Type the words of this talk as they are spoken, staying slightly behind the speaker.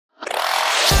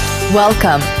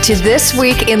Welcome to This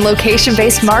Week in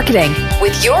Location-Based Marketing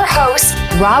with your hosts,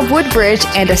 Rob Woodbridge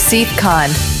and Asif Khan.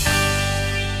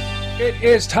 It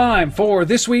is time for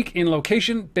This Week in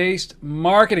Location-Based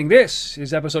Marketing. This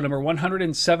is episode number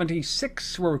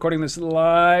 176. We're recording this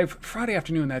live Friday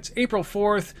afternoon. That's April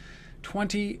 4th,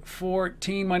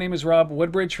 2014. My name is Rob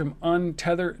Woodbridge from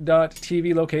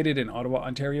Untether.tv, located in Ottawa,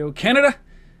 Ontario, Canada.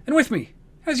 And with me,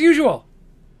 as usual,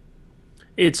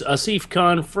 it's Asif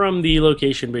Khan from the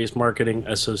Location-Based Marketing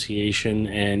Association.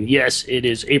 And yes, it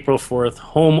is April 4th,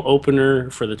 home opener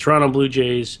for the Toronto Blue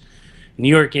Jays, New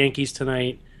York Yankees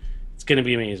tonight. It's going to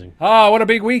be amazing. What a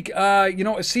big week.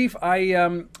 Asif,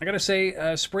 I got to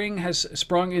say, spring has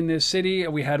sprung in this city.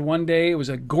 We had one day. It was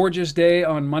a gorgeous day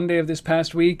on Monday of this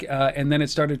past week. And then it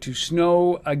started to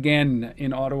snow again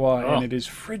in Ottawa. And it is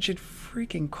frigid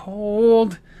freaking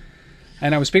cold.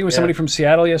 And I was speaking with somebody from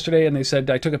Seattle yesterday, and they said,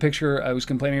 I took a picture. I was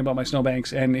complaining about my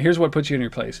snowbanks. And here's what puts you in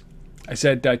your place. I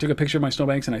said, I took a picture of my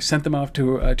snowbanks, and I sent them off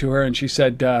to her. And she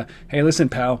said, hey, listen,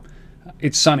 pal,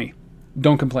 it's sunny.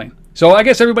 Don't complain. So I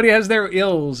guess everybody has their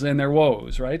ills and their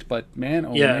woes, right? But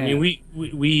man, man. I mean,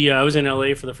 we I was in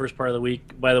LA for the first part of the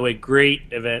week. By the way, great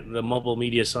event, the Mobile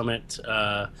Media Summit.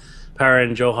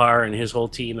 Paran Johar and his whole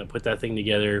team that put that thing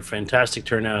together. Fantastic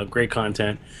turnout, great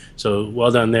content. So well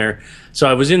done there. So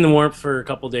I was in the warmth for a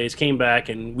couple days, came back,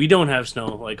 and we don't have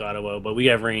snow like Ottawa, but we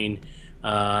have rain.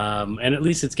 And at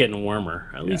least it's getting warmer.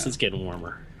 That's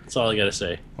all I got to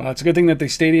say. Well, it's a good thing that the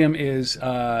stadium is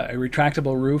a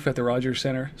retractable roof at the Rogers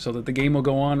Centre so that the game will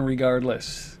go on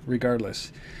regardless.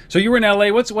 So you were in LA.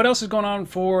 What else is going on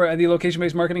for the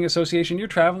Location-Based Marketing Association? You're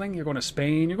traveling. You're going to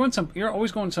Spain. You're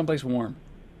always going someplace warm.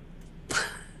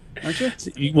 Aren't you?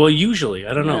 Well, usually.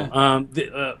 I don't know.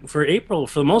 For April,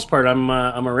 for the most part,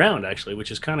 I'm around, actually,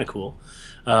 which is kind of cool.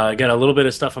 I got a little bit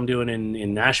of stuff I'm doing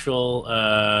in Nashville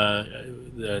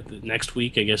the next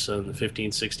week, I guess, on the 15th,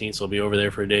 16th. So I'll be over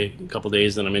there for a couple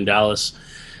days. Then I'm in Dallas.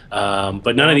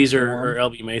 But none of these are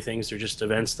LBMA things. They're just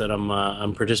events that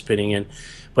I'm participating in.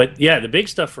 But yeah, the big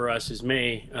stuff for us is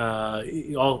May.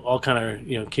 All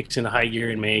kind of kicks into high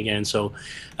gear in May again. So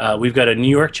we've got a New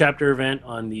York chapter event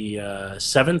on the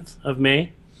 7th of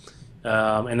May.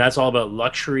 And that's all about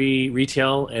luxury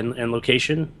retail and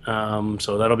location.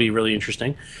 So that'll be really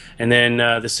interesting. And then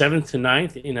the 7th to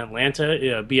 9th in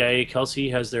Atlanta, BIA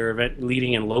Kelsey has their event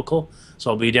leading and local.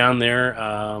 So I'll be down there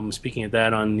speaking at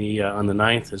that on the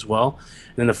 9th as well.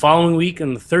 And then the following week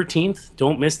on the 13th,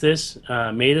 don't miss this,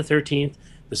 May the 13th,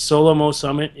 the Solomo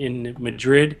Summit in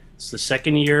Madrid. It's the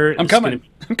second year. I'm coming.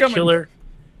 Killer.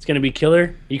 It's going to be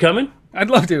killer. You coming? I'd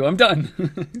love to. I'm done.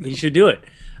 You should do it.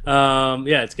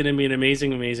 It's going to be an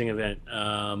amazing event.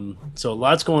 So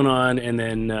lots going on, and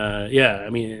then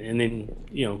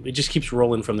it just keeps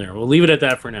rolling from there. We'll leave it at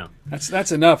that for now.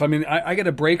 That's enough. I mean, I get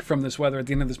a break from this weather at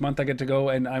the end of this month. I get to go,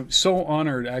 and I'm so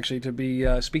honored actually to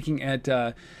be speaking at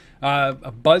a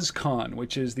BuzzCon,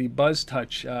 which is the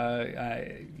BuzzTouch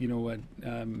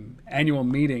annual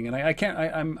meeting, and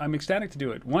I'm ecstatic to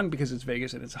do it. One, because it's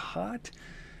Vegas and it's hot.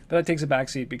 But that takes a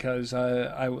backseat because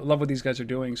I love what these guys are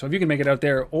doing. So if you can make it out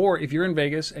there, or if you're in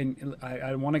Vegas and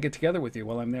I want to get together with you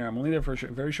while I'm there. I'm only there for a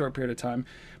very short period of time.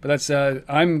 But that's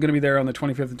I'm going to be there on the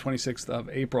 25th and 26th of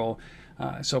April.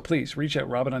 So please reach out,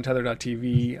 Robin on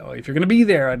Tether.tv. If you're going to be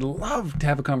there, I'd love to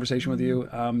have a conversation with you.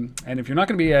 And if you're not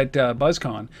going to be at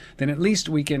BuzzCon, then at least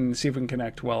we can see if we can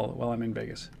connect while I'm in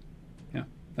Vegas. Yeah,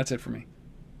 that's it for me.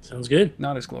 Sounds good.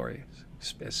 Not as glorious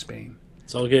as Spain.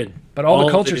 It's all good. But all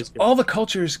the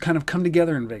cultures kind of come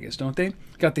together in Vegas, don't they? You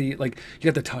got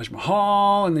the Taj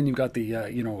Mahal, and then you've got the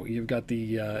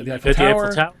Eiffel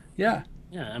Tower. Yeah.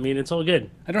 Yeah, I mean, it's all good.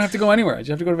 I don't have to go anywhere. I just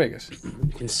have to go to Vegas.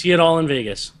 You can see it all in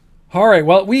Vegas. All right.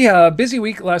 Well, we had a busy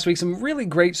week last week. Some really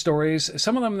great stories.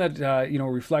 Some of them that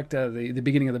reflect the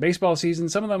beginning of the baseball season.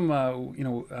 Some of them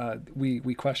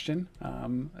we question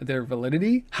their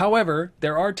validity. However,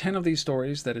 there are 10 of these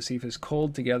stories that Asif has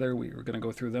culled together. We were going to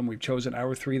go through them. We've chosen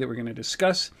our 3 that we're going to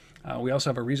discuss. We also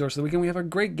have a resource of the week, and we have a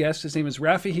great guest. His name is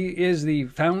Rafi. He is the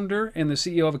founder and the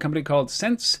CEO of a company called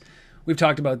Sense. We've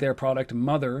talked about their product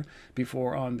Mother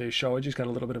before on the show. I just got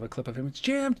a little bit of a clip of him. It's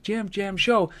Jam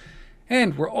Show.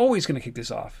 And we're always going to kick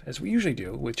this off, as we usually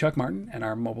do, with Chuck Martin and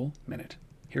our Mobile Minute.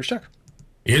 Here's Chuck.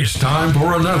 It's time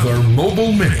for another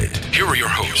Mobile Minute. Here are your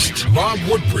hosts, Rob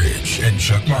Woodbridge and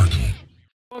Chuck Martin.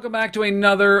 Welcome back to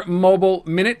another Mobile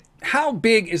Minute. How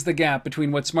big is the gap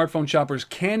between what smartphone shoppers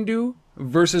can do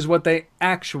versus what they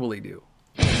actually do?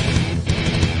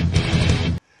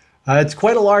 It's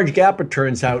quite a large gap, it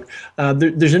turns out.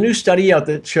 There's a new study out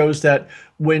that shows that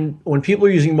when people are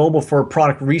using mobile for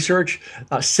product research,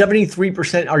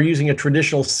 73% are using a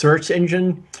traditional search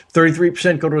engine,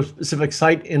 33% go to a specific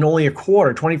site, and only a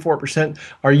quarter, 24%,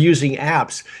 are using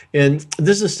apps. And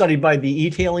this is a study by the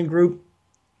E-tailing group.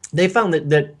 They found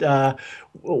that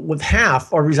with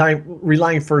half are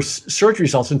relying for search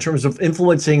results in terms of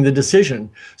influencing the decision.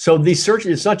 So the search,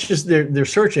 it's not just they're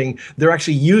searching, they're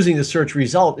actually using the search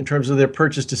result in terms of their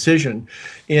purchase decision.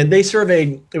 And they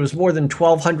surveyed, it was more than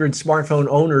 1,200 smartphone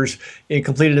owners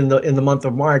completed in the month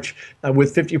of March,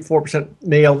 with 54%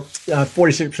 male,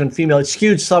 46% female. It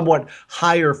skewed somewhat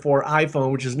higher for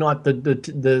iPhone, which is not the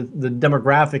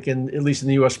demographic at least in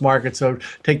the U.S. market. So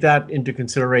take that into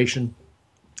consideration.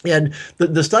 And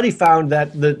the study found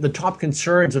that the top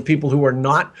concerns of people who are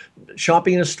not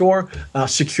shopping in a store,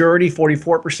 security,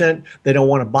 44%, they don't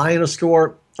want to buy in a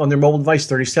store on their mobile device,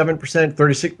 37%,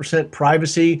 36%,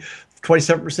 privacy,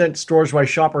 27% stores where I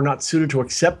shop are not suited to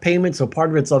accept payments, so part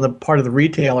of it's on the part of the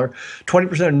retailer.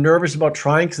 20% are nervous about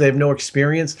trying because they have no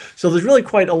experience. So there's really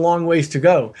quite a long ways to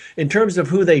go. In terms of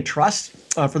who they trust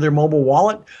for their mobile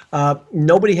wallet,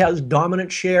 nobody has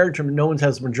dominant share, in terms of no one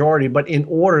has majority, but in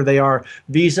order they are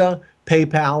Visa,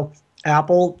 PayPal,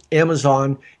 Apple,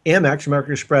 Amazon, Amex,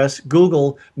 American Express,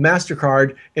 Google,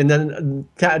 MasterCard, and then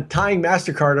tying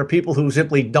MasterCard are people who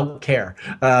simply don't care.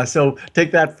 So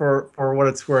take that for what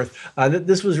it's worth.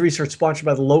 This was research sponsored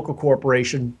by the local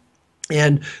corporation,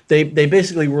 and they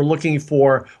basically were looking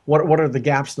for what are the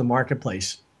gaps in the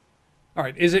marketplace. All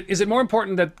right. Is it more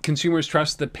important that consumers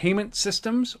trust the payment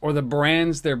systems or the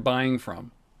brands they're buying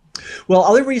from? Well,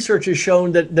 other research has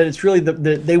shown that it's really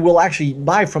they will actually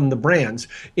buy from the brands.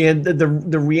 And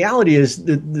the reality is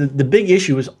the big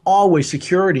issue is always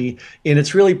security, and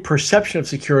it's really perception of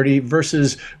security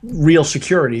versus real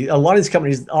security. A lot of these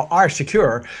companies are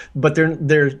secure, but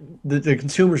the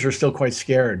consumers are still quite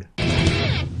scared.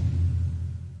 And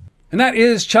that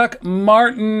is Chuck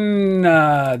Martin.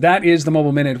 That is the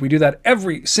Mobile Minute. We do that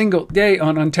every single day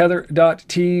on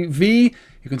Untether.tv.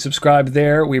 You can subscribe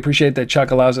there. We appreciate that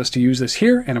Chuck allows us to use this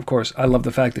here. And of course, I love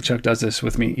the fact that Chuck does this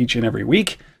with me each and every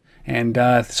week. And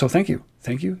so thank you.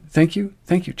 Thank you. Thank you.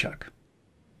 Thank you, Chuck.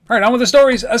 All right, on with the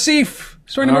stories. Asif,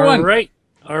 story number one. All right.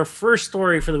 Our first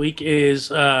story for the week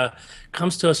is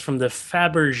comes to us from the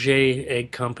Fabergé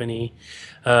egg company.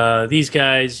 These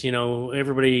guys,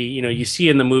 everybody, you see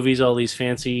in the movies all these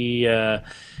fancy,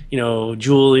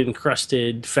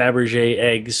 jewel-encrusted Fabergé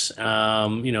eggs,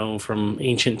 from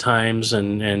ancient times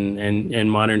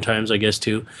and modern times, I guess,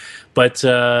 too. But,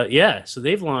 so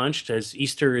they've launched, as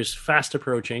Easter is fast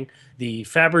approaching, the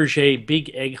Fabergé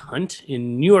Big Egg Hunt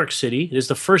in New York City. It is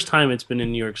the first time it's been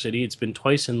in New York City. It's been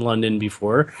twice in London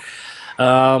before.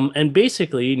 And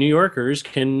basically, New Yorkers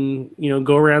can,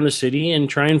 go around the city and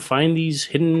try and find these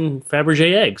hidden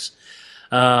Fabergé eggs.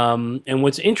 And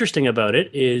what's interesting about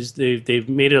it is they've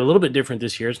made it a little bit different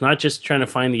this year. It's not just trying to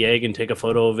find the egg and take a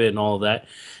photo of it and all of that.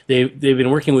 They've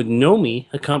been working with Nomi,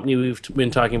 a company we've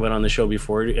been talking about on the show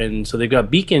before, and so they've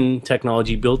got beacon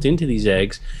technology built into these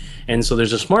eggs. And so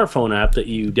there's a smartphone app that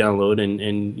you download and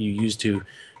you use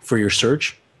for your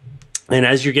search. And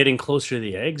as you're getting closer to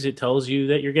the eggs, it tells you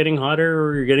that you're getting hotter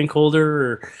or you're getting colder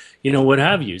or, what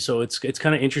have you. So it's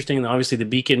kind of interesting. And obviously, the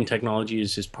beacon technology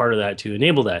is just part of that to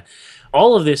enable that.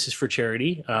 All of this is for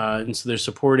charity. And so they're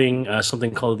supporting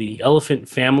something called the Elephant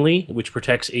Family, which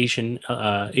protects Asian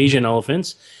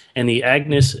elephants, and the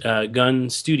Agnes Gun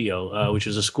Studio, which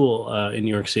is a school in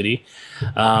New York City.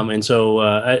 And so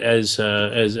as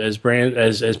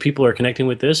people are connecting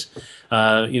with this,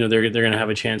 they're going to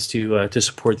have a chance to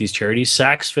support these charities.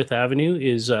 Saks Fifth Avenue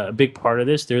is a big part of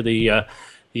this. They're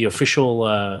the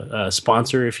official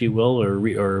sponsor, if you will,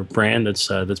 or brand that's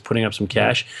putting up some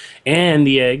cash, and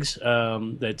the eggs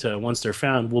that once they're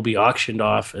found will be auctioned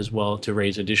off as well to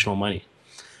raise additional money.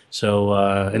 So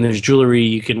and there's jewelry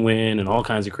you can win and all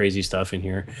kinds of crazy stuff in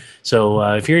here. So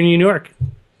if you're in New York,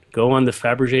 go on the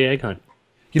Fabergé egg hunt.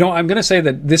 I'm going to say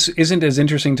that this isn't as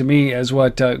interesting to me as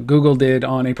what Google did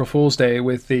on April Fool's Day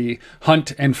with the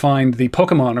hunt and find the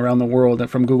Pokemon around the world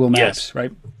from Google Maps, yes.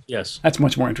 Right? Yes. That's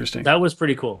much more interesting. That was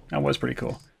pretty cool.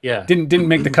 Yeah. Didn't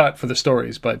make the cut for the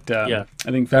stories, but yeah.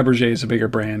 I think Fabergé is a bigger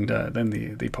brand than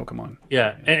the Pokemon.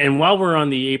 Yeah. And while we're on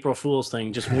the April Fool's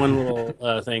thing, just one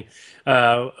little thing.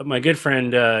 My good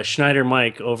friend Schneider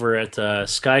Mike over at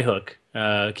Skyhook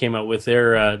came out with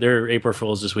their April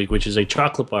Fool's this week, which is a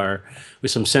chocolate bar with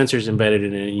some sensors embedded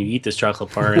in it, and you eat this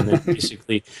chocolate bar, and then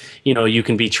basically, you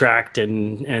can be tracked,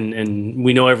 and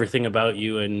we know everything about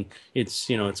you, and it's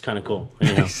it's kind of cool.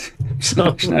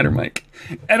 Schneider Mike.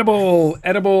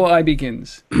 Edible eye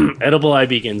beacons. Edible eye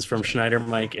beacons from Schneider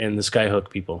Mike and the Skyhook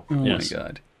people. Oh my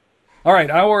God. All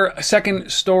right, our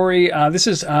second story. This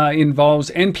involves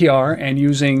NPR and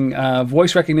using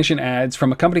voice recognition ads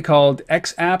from a company called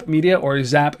XApp Media or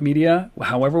Zap Media,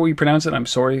 however we pronounce it. I'm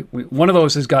sorry. One of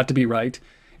those has got to be right.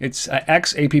 It's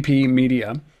XApp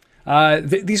Media.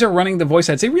 These are running the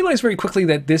voice ads. They realize very quickly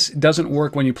that this doesn't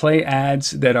work when you play ads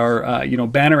that are,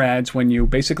 banner ads when you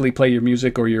basically play your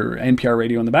music or your NPR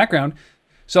radio in the background.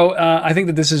 So I think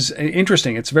that this is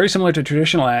interesting. It's very similar to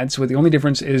traditional ads, with the only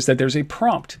difference is that there's a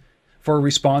prompt for a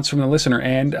response from the listener.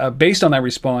 And based on that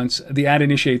response, the ad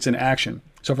initiates an action.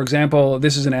 So, for example,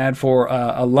 this is an ad for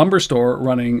a lumber store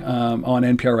running on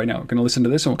NPR right now. We're going to listen to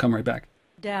this and we'll come right back.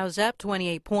 Dow's up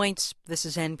 28 points. This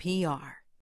is NPR.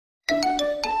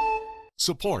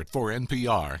 Support for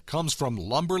NPR comes from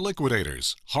Lumber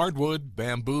Liquidators, hardwood,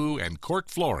 bamboo, and cork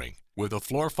flooring, with a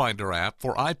Floor Finder app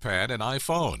for iPad and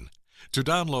iPhone. To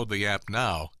download the app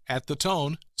now, at the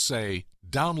tone, say,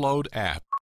 Download app.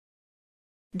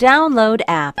 Download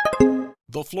app.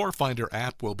 The Floor Finder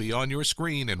app will be on your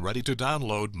screen and ready to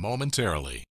download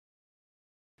momentarily.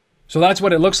 So that's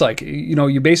what it looks like.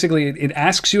 You basically, it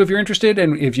asks you if you're interested,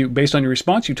 and if you, based on your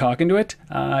response, you talk into it.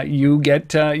 You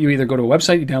either go to a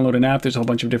website, you download an app. There's a whole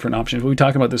bunch of different options. We'll be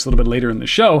talking about this a little bit later in the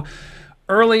show.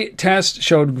 Early tests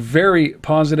showed very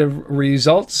positive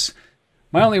results.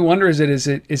 My only wonder is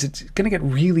it going to get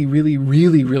really, really,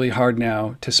 really, really hard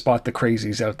now to spot the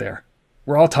crazies out there?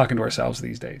 We're all talking to ourselves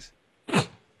these days.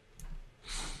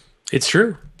 It's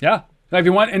true. Yeah. Now, if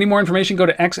you want any more information, go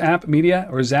to XApp Media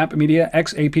or Zap Media,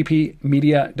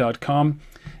 xappmedia.com,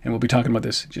 and we'll be talking about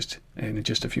this in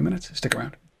just a few minutes. Stick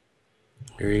around.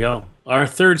 Here you go. Our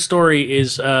third story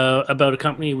is about a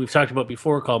company we've talked about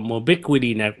before called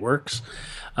Mobiquity Networks.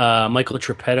 Michael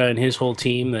Tripetta and his whole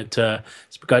team that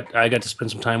I got to spend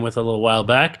some time with a little while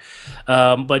back.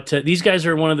 But these guys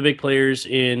are one of the big players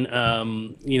in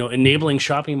enabling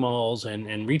shopping malls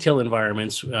and retail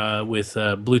environments with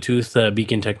Bluetooth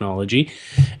beacon technology.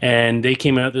 And they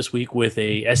came out this week with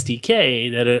a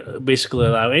SDK that basically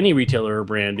allow any retailer or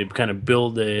brand to kind of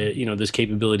build this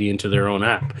capability into their own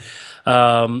app.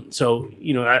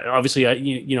 Obviously,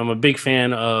 I'm a big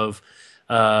fan of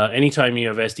anytime you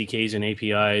have SDKs and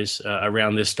APIs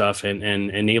around this stuff and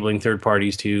enabling third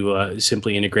parties to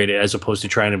simply integrate it as opposed to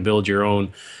trying to build your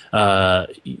own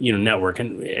network.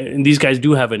 And these guys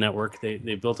do have a network. They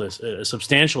built a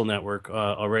substantial network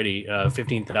already,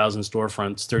 15,000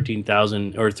 storefronts,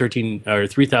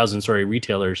 3,000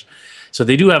 retailers. So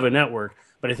they do have a network.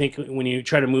 But I think when you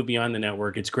try to move beyond the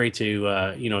network, it's great to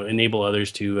enable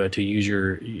others to use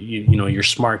your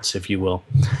smarts, if you will,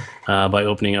 by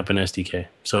opening up an SDK.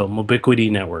 So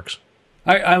Mobiquity Networks.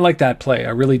 I like that play.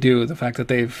 I really do. The fact that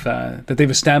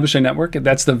they've established a network,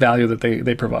 that's the value that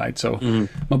they provide. So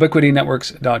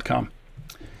mobiquitynetworks.com.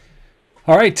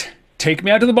 All right. Take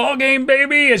me out to the ball game,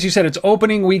 baby. As you said, it's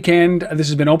opening weekend. This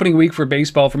has been opening week for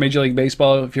baseball, for Major League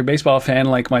Baseball. If you're a baseball fan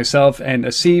like myself and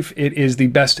Asif, it is the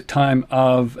best time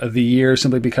of the year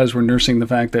simply because we're nursing the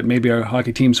fact that maybe our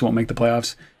hockey teams won't make the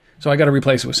playoffs. So I got to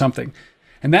replace it with something.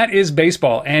 And that is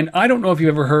baseball. And I don't know if you've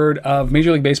ever heard of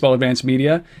Major League Baseball Advanced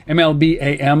Media,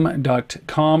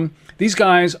 MLBAM.com. These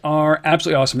guys are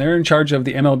absolutely awesome. They're in charge of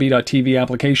the MLB.TV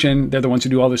application. They're the ones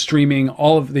who do all the streaming.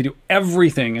 They do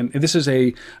everything. And this is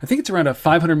I think it's around a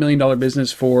 $500 million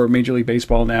business for Major League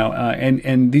Baseball now.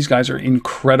 And these guys are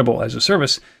incredible as a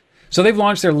service. So they've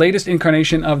launched their latest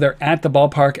incarnation of their At the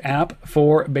Ballpark app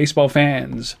for baseball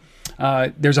fans.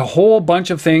 There's a whole bunch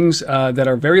of things that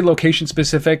are very location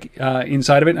specific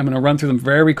inside of it. I'm going to run through them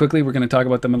very quickly. We're going to talk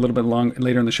about them a little bit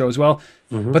later in the show as well.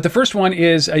 Mm-hmm. But the first one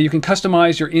is you can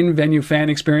customize your in-venue fan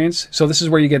experience. So this is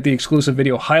where you get the exclusive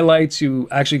video highlights. You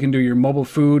actually can do your mobile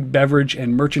food, beverage,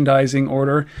 and merchandising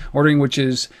ordering, which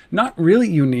is not really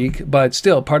unique, but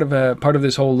still part of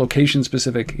this whole location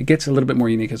specific. It gets a little bit more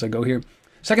unique as I go here.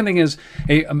 Second thing is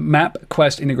a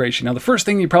MapQuest integration. Now, the first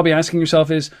thing you're probably asking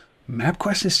yourself is,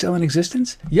 MapQuest is still in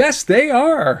existence? Yes, they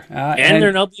are. And they're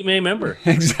an LBMA member.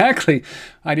 Exactly.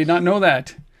 I did not know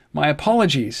that. My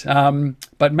apologies. But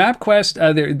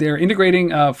MapQuest, they're integrating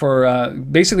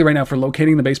basically right now for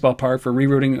locating the baseball park, for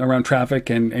rerouting around traffic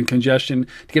and congestion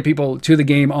to get people to the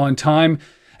game on time.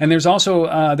 And there's also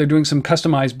they're doing some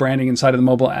customized branding inside of the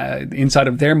mobile inside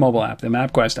of their mobile app, the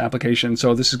MapQuest application.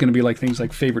 So this is going to be like things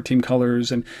like favorite team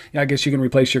colors, and I guess you can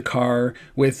replace your car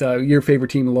with your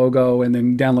favorite team logo, and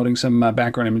then downloading some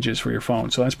background images for your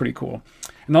phone. So that's pretty cool.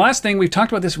 And the last thing, we've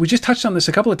talked about this, we just touched on this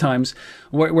a couple of times,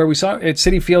 where we saw at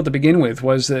Citi Field to begin with,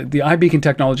 was the iBeacon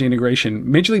technology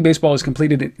integration. Major League Baseball has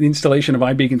completed the installation of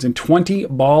iBeacons in 20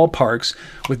 ballparks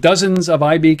with dozens of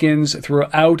iBeacons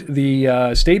throughout the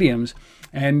stadiums.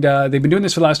 And they've been doing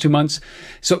this for the last 2 months.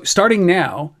 So starting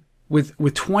now with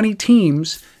 20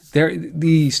 teams,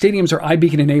 the stadiums are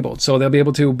iBeacon enabled, so they'll be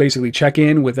able to basically check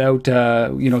in without,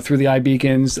 through the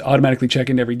iBeacons, automatically check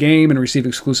into every game and receive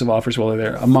exclusive offers while they're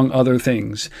there, among other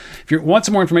things. If you want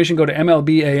some more information, go to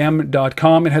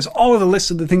MLBAM.com. It has all of the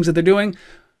lists of the things that they're doing.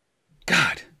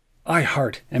 God, I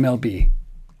heart MLB.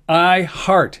 I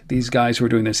heart these guys who are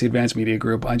doing this, the Advanced Media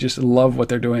Group. I just love what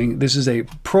they're doing. This is a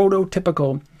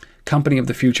prototypical company of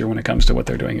the future when it comes to what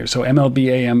they're doing here. So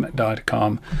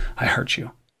MLBAM.com. I heart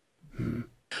you.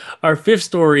 Our fifth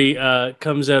story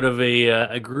comes out of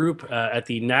a group at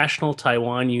the National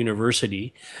Taiwan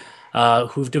University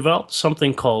who've developed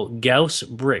something called Gauss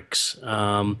bricks.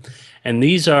 And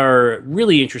these are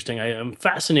really interesting. I am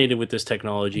fascinated with this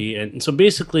technology. And so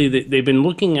basically they've been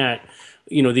looking at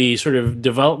the sort of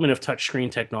development of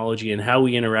touchscreen technology and how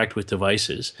we interact with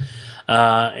devices,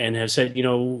 and have said,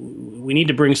 we need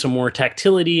to bring some more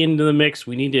tactility into the mix.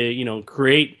 We need to,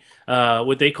 create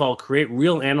what they call create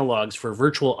real analogs for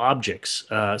virtual objects,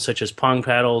 such as pong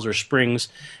paddles or springs,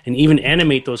 and even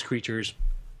animate those creatures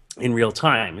in real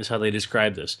time, is how they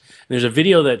describe this. And there's a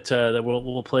video that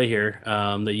we'll play here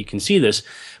that you can see this.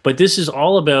 But this is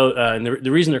all about, and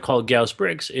the reason they're called Gauss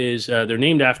bricks is they're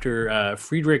named after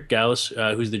Friedrich Gauss,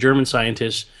 who's the German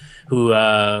scientist who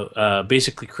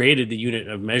basically created the unit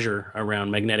of measure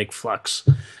around magnetic flux.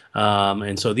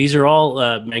 And so these are all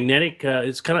magnetic.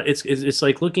 It's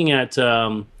like looking at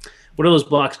what are those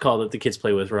blocks called that the kids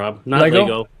play with, Rob? Not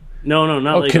Lego. No,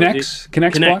 not Lego.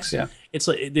 Kinect blocks. Yeah. It's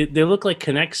like they look like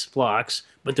Kinect blocks,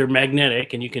 but they're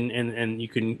magnetic, and you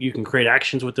can create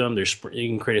actions with them. You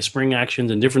can create a spring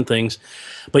actions and different things,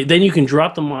 but then you can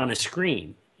drop them on a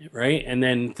screen, right? And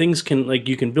then things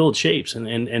you can build shapes,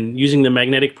 and using the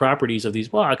magnetic properties of these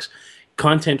blocks,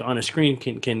 content on a screen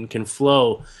can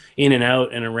flow in and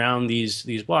out and around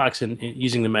these blocks, and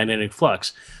using the magnetic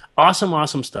flux.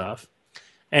 Awesome stuff.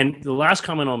 And the last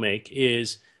comment I'll make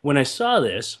is, when I saw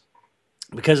this,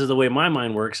 because of the way my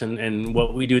mind works and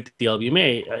what we do at the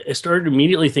LBMA, I started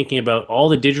immediately thinking about all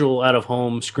the digital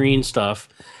out-of-home screen stuff,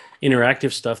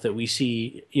 interactive stuff that we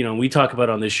see, we talk about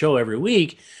on this show every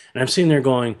week. And I'm sitting there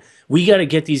going, we got to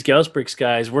get these Gauss bricks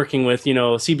guys working with,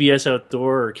 CBS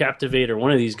Outdoor or Captivate or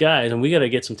one of these guys, and we got to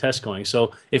get some tests going.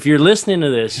 So if you're listening to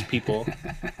this, people,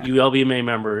 you LBMA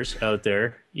members out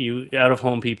there, you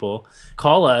out-of-home people,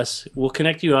 call us. We'll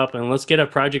connect you up, and let's get a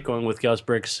project going with Gauss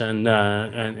bricks and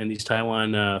these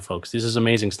Taiwan folks. This is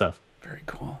amazing stuff. Very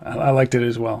cool. I liked it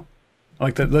as well. I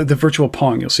like the virtual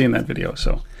Pong you'll see in that video.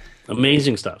 So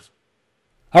amazing stuff.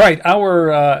 All right,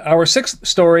 our sixth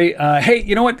story. Hey,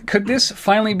 you know what? Could this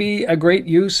finally be a great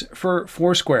use for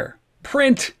Foursquare?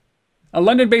 Print. A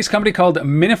London-based company called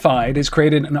Minified has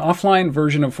created an offline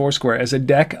version of Foursquare as a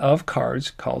deck of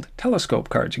cards called Telescope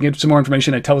cards. You can get some more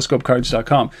information at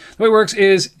telescopecards.com. The way it works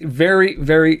is very,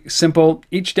 very simple.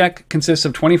 Each deck consists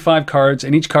of 25 cards,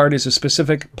 and each card is a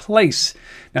specific place.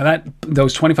 Now,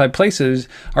 those 25 places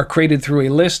are created through a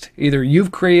list either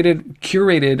you've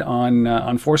curated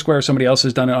on Foursquare, or somebody else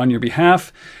has done it on your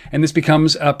behalf, and this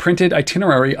becomes a printed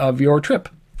itinerary of your trip.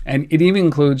 And it even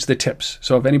includes the tips.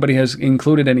 So if anybody has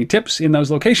included any tips in those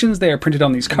locations, they are printed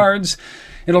on these cards.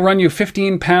 It'll run you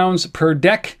 £15 per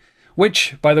deck,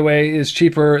 which, by the way, is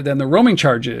cheaper than the roaming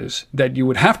charges that you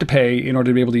would have to pay in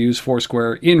order to be able to use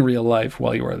Foursquare in real life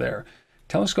while you are there.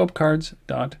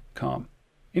 Telescopecards.com.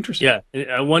 Interesting.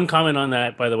 Yeah. One comment on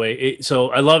that, by the way.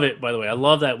 So I love it, by the way. I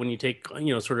love that when you take,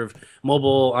 sort of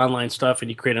mobile online stuff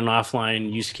and you create an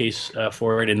offline use case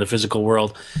for it in the physical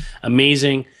world.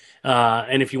 Amazing.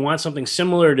 And if you want something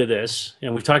similar to this,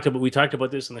 and we talked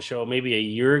about this in the show maybe a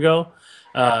year ago,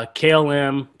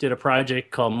 KLM did a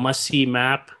project called Must See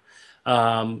Map,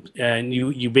 and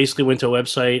you basically went to a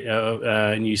website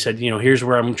and you said, here's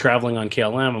where I'm traveling on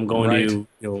KLM. I'm going to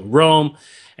Rome,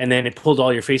 and then it pulled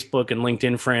all your Facebook and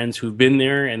LinkedIn friends who've been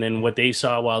there, and then what they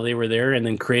saw while they were there, and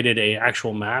then created a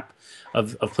actual map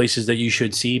of places that you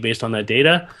should see based on that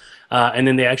data. And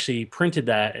then they actually printed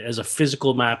that as a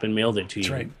physical map and mailed it to you.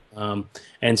 That's right.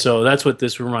 And so that's what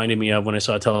this reminded me of when I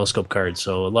saw Telescope cards.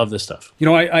 So I love this stuff. You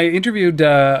know, I interviewed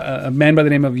a man by the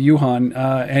name of Yuhan,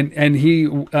 and he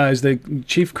is the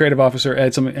chief creative officer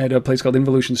at a place called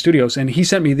Involution Studios, and he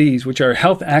sent me these, which are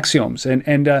health axioms,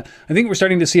 and I think we're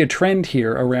starting to see a trend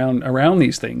here around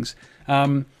these things.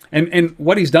 And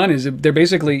what he's done is they're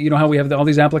basically, you know how we have all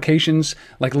these applications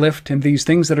like Lyft and these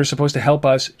things that are supposed to help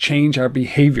us change our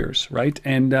behaviors, right?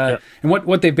 And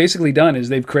what they've basically done is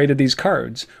they've created these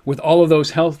cards with all of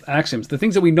those health axioms, the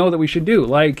things that we know that we should do,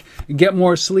 like get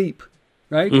more sleep,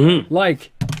 right?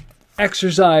 Like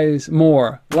exercise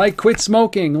more, like quit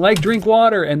smoking, like drink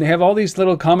water. And they have all these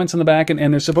little comments on the back, and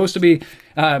they're supposed to be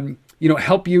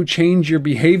help you change your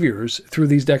behaviors through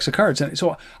these decks of cards. And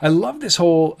so I love this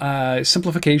whole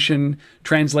simplification,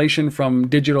 translation from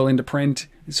digital into print.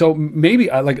 So maybe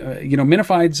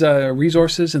Minified's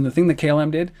resources and the thing that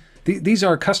KLM did, these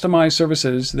are customized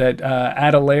services that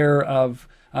add a layer of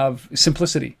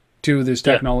simplicity to this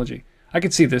technology. Yeah. I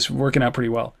could see this working out pretty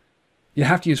well. You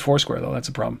have to use Foursquare, though. That's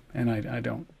a problem. And I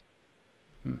don't.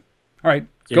 All right.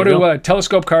 Go to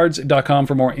telescopecards.com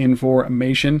for more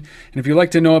information. And if you'd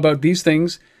like to know about these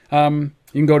things, you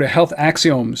can go to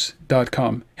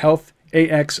healthaxioms.com.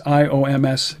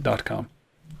 Healthaxioms.com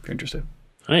if you're interested.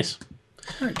 Nice.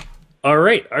 All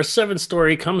right. Our seventh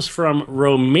story comes from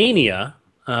Romania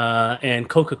and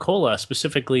Coca-Cola,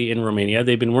 specifically in Romania.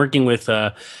 They've been working with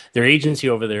their agency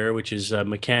over there, which is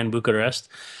McCann Bucharest.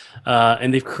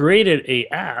 And they've created a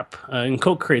app, and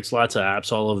Coke creates lots of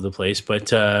apps all over the place, but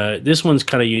this one's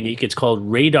kind of unique. It's called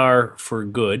Radar for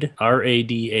Good,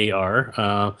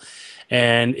 RADAR,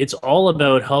 and it's all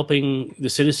about helping the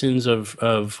citizens of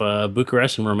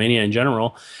Bucharest and Romania in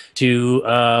general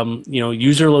to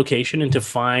use their location and to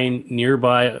find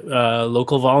nearby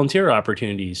local volunteer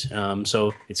opportunities.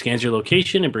 So it scans your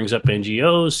location, it brings up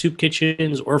NGOs, soup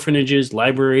kitchens, orphanages,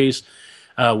 libraries.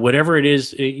 Whatever it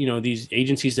is, these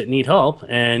agencies that need help,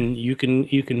 and you can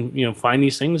find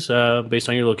these things based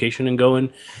on your location and go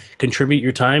and contribute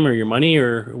your time or your money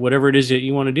or whatever it is that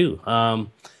you want to do.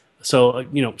 So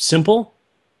simple,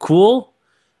 cool,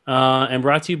 and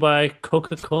brought to you by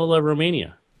Coca-Cola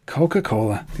Romania.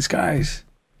 Coca-Cola, these guys,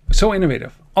 so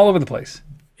innovative, all over the place.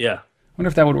 Yeah. Wonder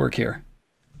if that would work here.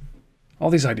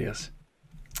 All these ideas.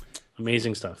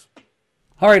 Amazing stuff.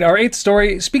 All right, our eighth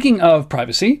story. Speaking of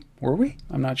privacy, were we?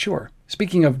 I'm not sure.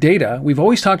 Speaking of data, we've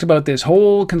always talked about this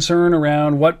whole concern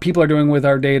around what people are doing with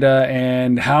our data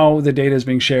and how the data is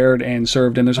being shared and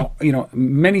served. And there's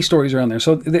many stories around there.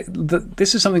 So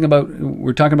this is something about,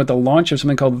 we're talking about the launch of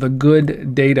something called the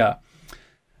Good Data.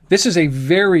 This is a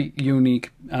very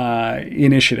unique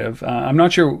initiative. I'm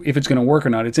not sure if it's going to work or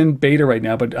not. It's in beta right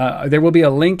now, but there will be a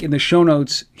link in the show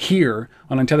notes here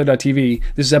on Untether.tv.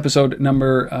 This is episode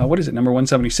number, number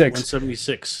 176.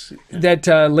 176. That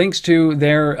links to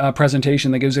their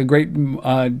presentation that gives a great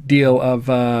deal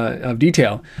of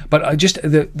detail. But just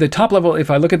the top level, if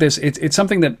I look at this, it's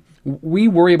something that we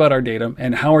worry about our data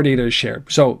and how our data is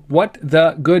shared. So what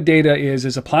the Good Data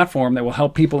is a platform that will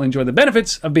help people enjoy the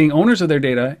benefits of being owners of their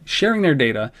data, sharing their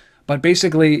data, but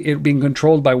basically it being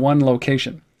controlled by one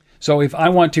location. So if I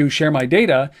want to share my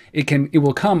data, it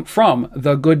will come from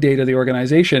the Good Data, the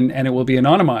organization, and it will be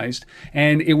anonymized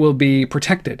and it will be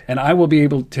protected. And I will be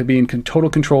able to be in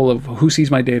total control of who sees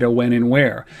my data, when and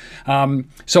where.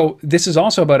 So this is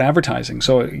also about advertising.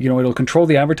 So, it'll control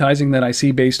the advertising that I see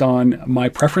based on my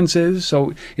preferences.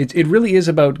 So it really is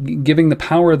about giving the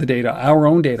power of the data, our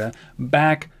own data,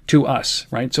 back to us,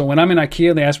 right? So when I'm in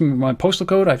IKEA, they ask me my postal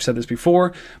code. I've said this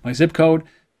before, my zip code.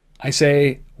 I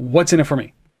say, what's in it for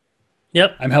me?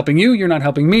 Yep. I'm helping you. You're not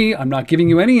helping me. I'm not giving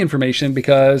you any information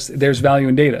because there's value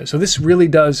in data. So this really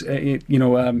does,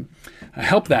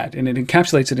 help that, and it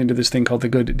encapsulates it into this thing called the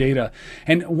Good Data.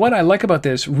 And what I like about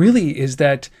this really is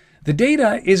that the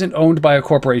data isn't owned by a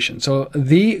corporation. So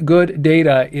the Good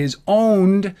Data is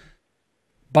owned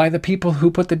by the people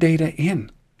who put the data in.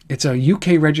 It's a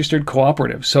UK registered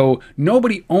cooperative. So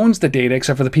nobody owns the data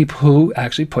except for the people who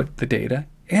actually put the data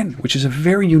in, which is a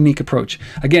very unique approach.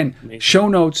 Again, show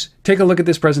notes, take a look at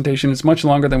this presentation. It's much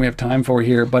longer than we have time for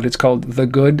here, but it's called The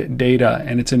Good Data,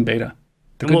 and it's in beta.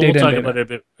 We'll talk about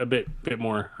it a bit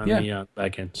more on the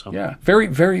back end. So. Yeah, very,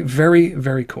 very, very,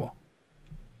 very cool.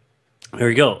 There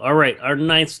we go. All right, our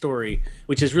ninth story,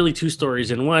 which is really two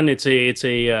stories in one. It's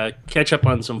a catch up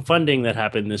on some funding that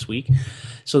happened this week.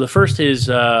 So the first is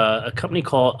a company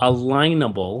called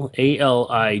Alignable,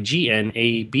 Alignable.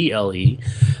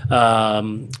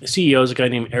 CEO is a guy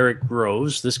named Eric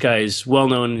Groves. This guy is well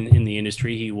known in the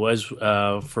industry. He was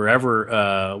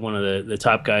forever one of the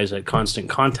top guys at Constant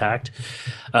Contact,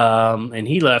 and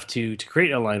he left to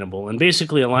create Alignable. And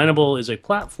basically, Alignable is a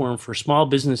platform for small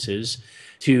businesses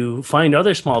to find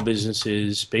other small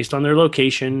businesses based on their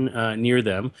location near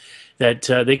them that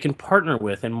they can partner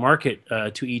with and market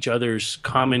to each other's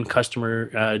common customer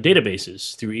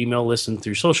databases through email lists and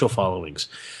through social followings.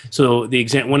 So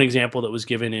one example that was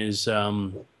given is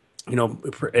a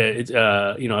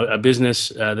business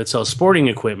that sells sporting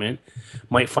equipment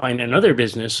might find another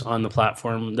business on the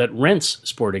platform that rents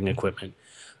sporting equipment.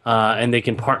 And they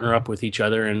can partner up with each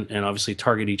other and obviously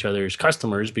target each other's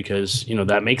customers because,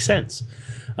 that makes sense.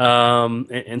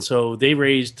 And so they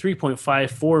raised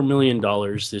 $3.54 million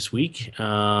this week.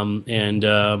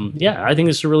 I think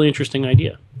this is a really interesting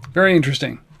idea. Very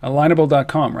interesting.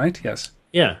 Alignable.com, right? Yes.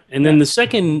 Yeah. And then the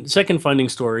second funding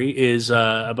story is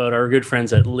about our good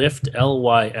friends at Lyft,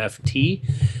 Lyft,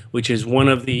 which is one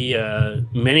of the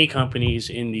many companies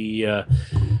in the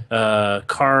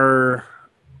car,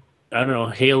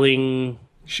 hailing,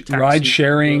 ride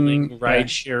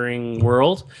sharing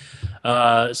world.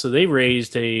 So they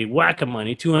raised a whack of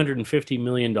money, $250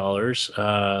 million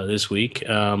this week,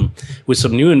 with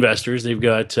some new investors. They've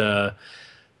got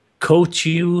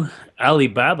Coatue,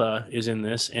 Alibaba is in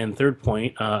this, and Third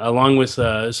Point, along with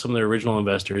some of their original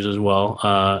investors as well,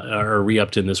 are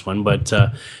re-upped in this one. But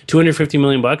 $250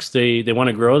 million. They want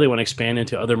to grow. They want to expand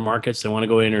into other markets. They want to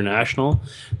go international.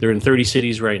 They're in 30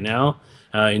 cities right now.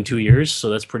 In 2 years, so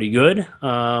that's pretty good.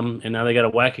 And now they got a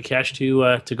whack of cash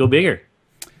to go bigger.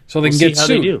 So they can get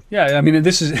sued. Yeah, I mean,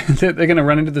 this is they're going to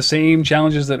run into the same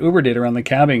challenges that Uber did around the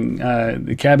cab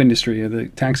industry, the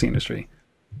taxi industry.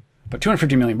 But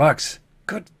 $250 million,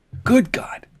 good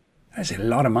God, that's a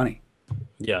lot of money.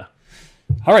 Yeah.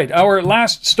 All right, our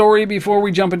last story before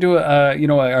we jump into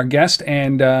our guest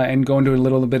and go into a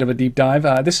little bit of a deep dive.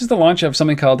 This is the launch of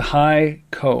something called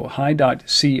Hi.co.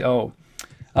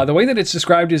 The way that it's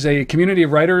described is a community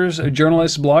of writers,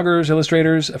 journalists, bloggers,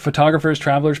 illustrators, photographers,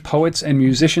 travelers, poets, and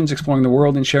musicians exploring the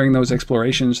world and sharing those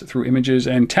explorations through images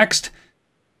and text.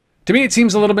 To me, it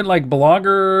seems a little bit like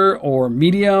Blogger or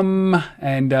Medium,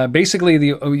 and basically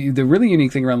the really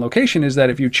unique thing around location is that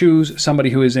if you choose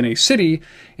somebody who is in a city,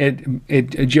 it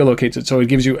geolocates it, so it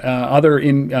gives you other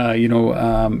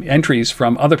entries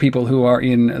from other people who are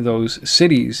in those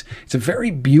cities. It's a very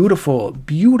beautiful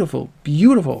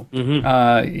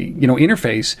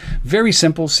interface, very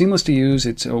simple, seamless to use.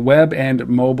 It's a web and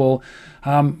mobile,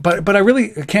 but I really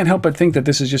can't help but think that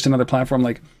this is just another platform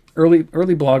like early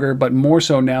Blogger, but more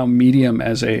so now Medium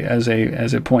as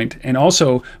a point, and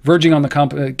also verging on the trying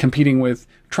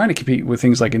to compete with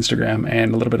things like Instagram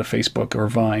and a little bit of Facebook or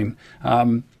Vine.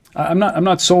 I'm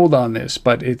not sold on this,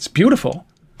 but it's beautiful.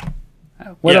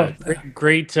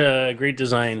 Great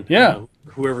design. Yeah.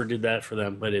 Whoever did that for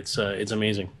them, but it's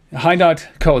amazing.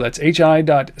 Hi.co, that's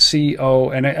hi.co.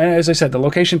 And as I said, the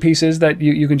location piece is that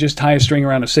you can just tie a string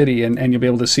around a city and you'll be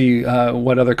able to see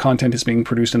what other content is being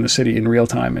produced in the city in real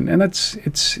time. And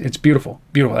it's beautiful.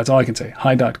 Beautiful. That's all I can say.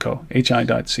 Hi.co,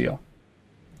 hi.co.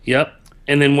 Yep.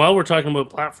 And then while we're talking about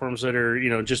platforms that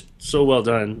are, just so well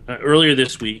done, earlier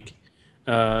this week,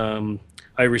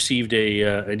 I received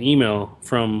an email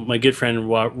from my good friend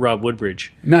Rob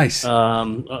Woodbridge. Nice.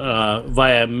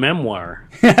 Via Memoir.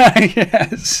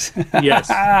 Yes.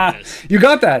 Yes. You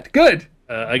got that. Good.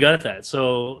 I got that.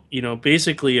 So,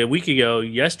 basically a week ago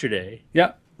yesterday,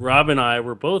 yeah, Rob and I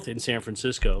were both in San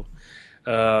Francisco.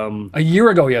 A year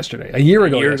ago yesterday.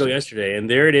 And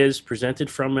there it is,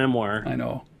 presented from Memoir. I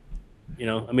know.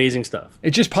 Amazing stuff.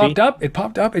 It just popped up. It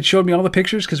popped up. It showed me all the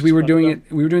pictures because we were doing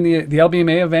the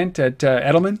LBMA event at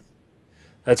Edelman.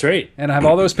 That's right. And I have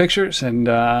all those pictures, and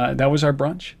that was our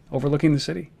brunch overlooking the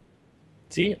city.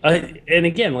 See, and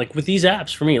again, like with these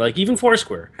apps for me, like even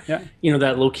Foursquare, yeah,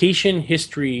 that location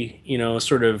history,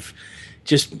 sort of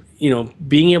just,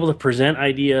 being able to present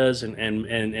ideas and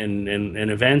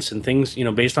events and things,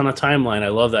 based on a timeline. I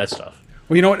love that stuff.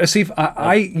 Well, you know what, Asif,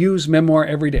 I use Memoir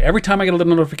every day. Every time I get a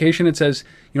little notification, it says,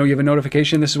 you have a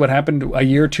notification. This is what happened a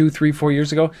year, 2, 3, 4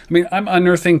 years ago. I mean, I'm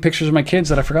unearthing pictures of my kids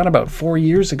that I forgot about 4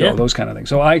 years ago, those kind of things.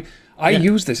 So I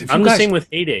use this. I'm the same with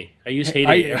Heyday. I use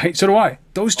Heyday. So do I.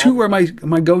 Those two are my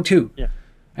go-to. Yeah.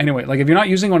 Anyway, like if you're not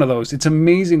using one of those, it's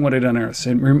amazing what it unearths.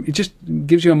 It just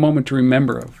gives you a moment to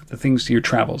remember of the things, your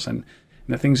travels and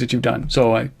the things that you've done.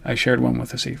 So I shared one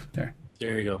with Asif there.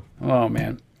 There you go. Oh,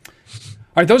 man.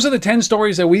 All right, those are the 10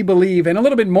 stories that we believe, and a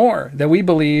little bit more, that we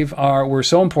believe were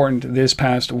so important this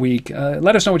past week.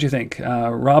 Let us know what you think.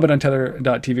 Rob at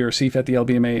untether.tv or Sif at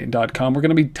thelbma.com. We're going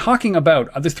to be talking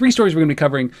about, the three stories we're going to be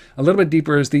covering a little bit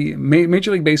deeper is the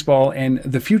Major League Baseball and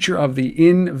the future of the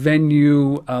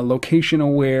in-venue,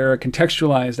 location-aware,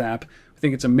 contextualized app. I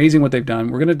think it's amazing what they've done.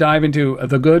 We're going to dive into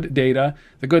the good data,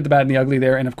 the good, the bad, and the ugly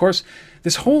there. And of course,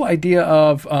 this whole idea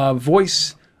of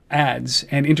voice ads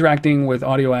and interacting with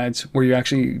audio ads where you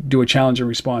actually do a challenge and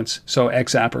response. So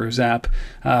XZap or Zap.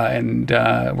 And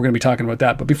we're going to be talking about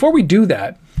that. But before we do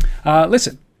that,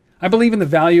 listen, I believe in the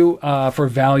value for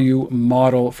value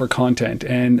model for content.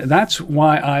 And that's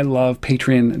why I love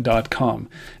Patreon.com.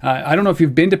 I don't know if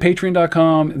you've been to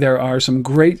Patreon.com. There are some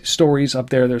great stories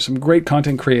up there. There's some great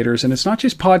content creators. And it's not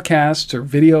just podcasts or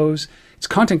videos. It's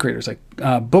content creators like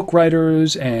book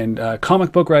writers and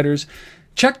comic book writers.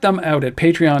 Check them out at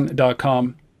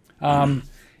patreon.com.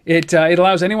 It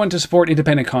allows anyone to support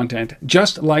independent content,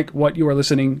 just like what you are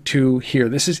listening to here.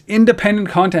 This is independent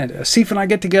content. Sif and I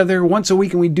get together once a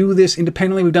week and we do this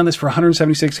independently. We've done this for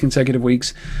 176 consecutive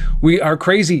weeks. We are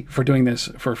crazy for doing this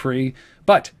for free.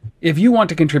 But if you want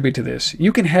to contribute to this,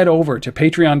 you can head over to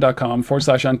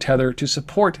patreon.com/untether to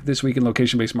support This Week in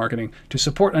Location-Based Marketing, to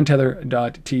support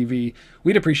untether.tv.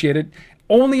 We'd appreciate it.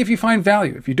 Only if you find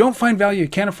value. If you don't find value, you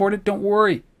can't afford it, don't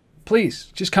worry.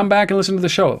 Please, just come back and listen to the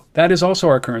show. That is also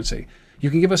our currency. You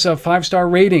can give us a 5-star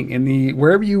rating in the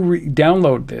wherever you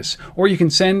download this, or you can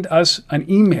send us an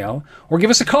email, or give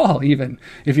us a call even,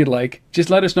 if you'd like. Just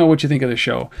let us know what you think of the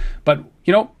show. But,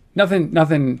 you know,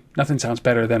 nothing sounds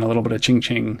better than a little bit of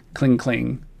ching-ching,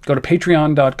 cling-cling. Go to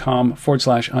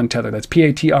patreon.com/untether. That's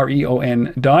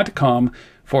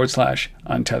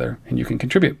patreon.com/untether, and you can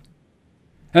contribute.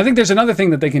 And I think there's another thing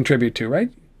that they contribute to, right?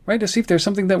 Right, to see if there's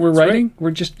something that we're writing. Right.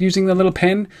 We're just using the little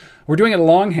pen. We're doing it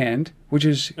longhand, which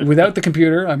is without the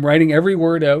computer. I'm writing every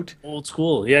word out. Old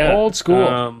school, yeah. Old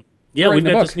school. We've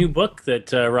got this new book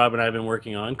that Rob and I have been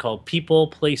working on called People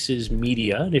Places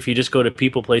Media. And if you just go to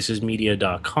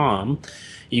peopleplacesmedia.com,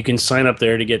 you can sign up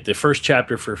there to get the first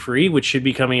chapter for free, which should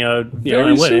be coming out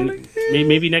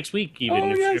maybe next week,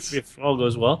 even if all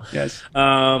goes well. Yes.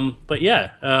 But yeah,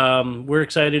 we're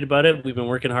excited about it. We've been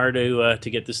working hard to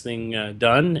get this thing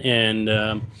done, and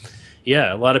a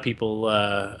lot of people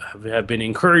have been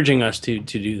encouraging us to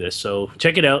do this. So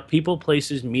check it out,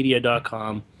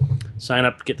 peopleplacesmedia.com. Sign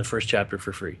up, get the first chapter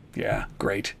for free. Yeah,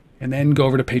 great. And then go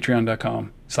over to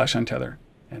patreon.com/untether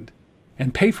and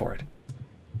pay for it.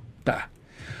 Bah.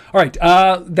 All right,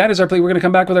 that is our plea. We're going to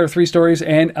come back with our three stories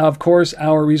and, of course,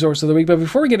 our resource of the week. But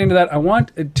before we get into that, I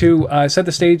want to set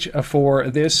the stage for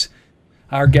this.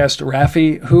 Our guest,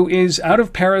 Rafi, who is out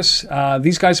of Paris.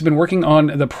 These guys have been working on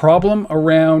the problem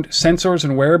around sensors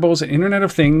and wearables and Internet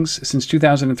of Things since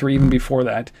 2003, even before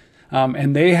that.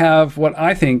 And they have what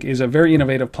I think is a very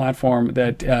innovative platform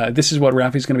that this is what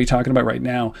Rafi's going to be talking about right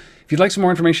now. If you'd like some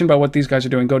more information about what these guys are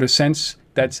doing, go to Sense.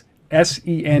 That's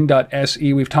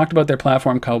sen.se. We've talked about their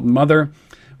platform called Mother.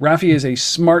 Rafi is a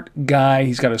smart guy.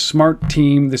 He's got a smart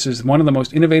team. This is one of the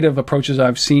most innovative approaches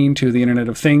I've seen to the Internet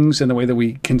of Things and the way that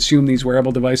we consume these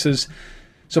wearable devices.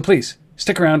 So please,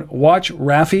 stick around, watch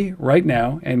Rafi right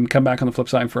now, and come back on the flip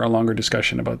side for a longer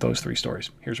discussion about those three stories.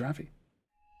 Here's Rafi.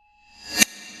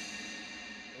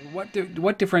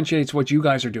 What differentiates what you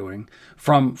guys are doing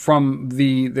from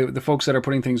the folks that are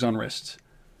putting things on wrists?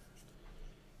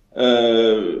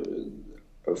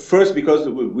 First, because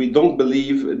we don't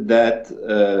believe that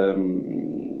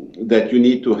that you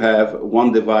need to have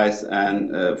one device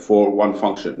and for one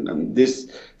function, and this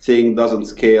thing doesn't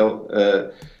scale.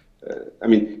 I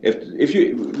mean, if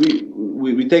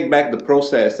we take back the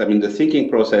process, I mean, the thinking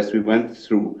process we went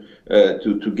through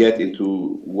to get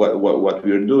into what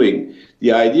we are doing.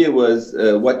 The idea was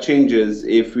what changes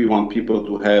if we want people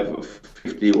to have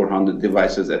 50 or 100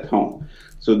 devices at home.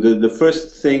 So the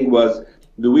first thing was,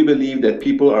 do we believe that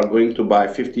people are going to buy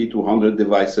 50 to 100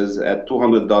 devices at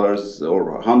 $200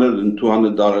 or $100 and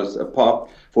 $200 a pop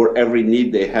for every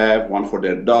need they have, one for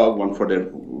their dog, one for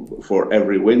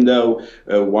every window,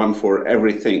 one for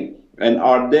everything? And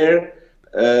are there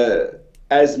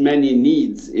as many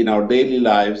needs in our daily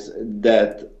lives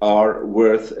that are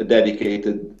worth a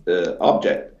dedicated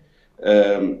object?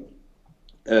 And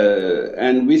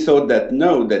we thought that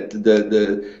no, that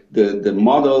the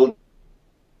model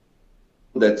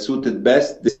that suited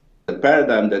best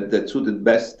paradigm that suited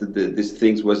best these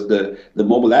things was the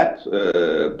mobile app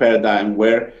paradigm,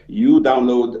 where you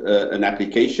download an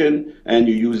application and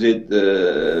you use it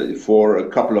for a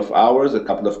couple of hours, a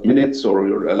couple of minutes,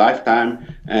 or a lifetime,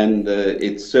 and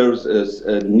it serves as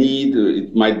a need.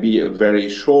 It might be a very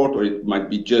short, or it might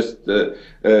be just a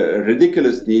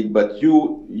ridiculous need, but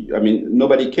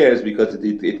nobody cares because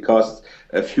it costs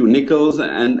a few nickels,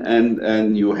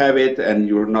 and you have it, and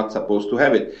you're not supposed to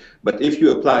have it. But if you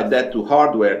apply that to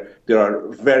hardware, there are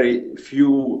very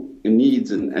few needs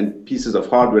and pieces of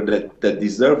hardware that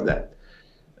deserve that.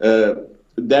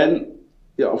 Then,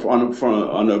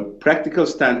 on a practical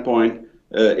standpoint,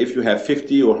 if you have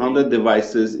 50 or 100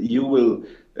 devices, you will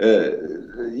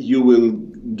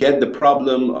get the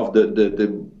problem of the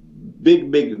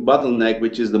big bottleneck,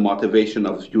 which is the motivation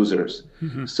of users.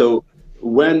 Mm-hmm. So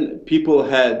when people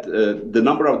had the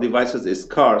number of devices is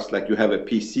scarce, like you have a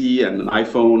PC and an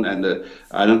iPhone and a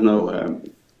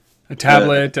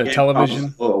tablet, a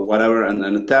television, or whatever, and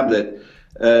a tablet,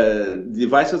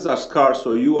 devices are scarce,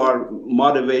 so you are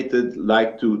motivated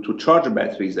like to charge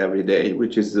batteries every day,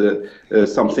 which is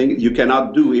something you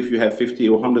cannot do if you have 50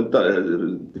 or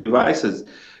 100 devices.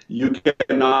 You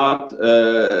cannot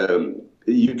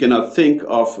think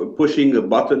of pushing a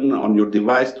button on your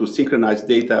device to synchronize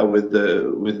data with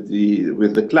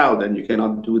the cloud, and you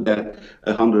cannot do that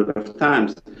 100 of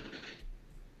times.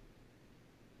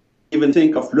 Even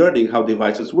think of learning how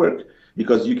devices work,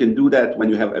 because you can do that when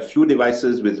you have a few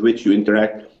devices with which you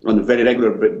interact on a very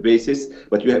regular basis.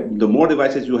 But the more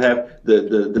devices you have,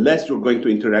 the less you're going to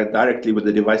interact directly with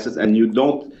the devices, and you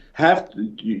don't have to.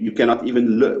 You cannot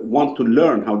even want to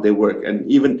learn how they work, and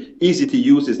even easy to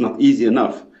use is not easy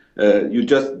enough. You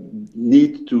just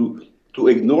need to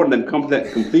ignore them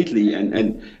completely,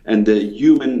 and the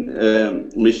human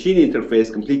machine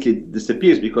interface completely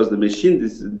disappears, because the machine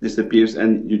disappears,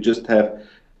 and you just have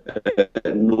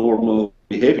normal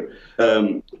behavior.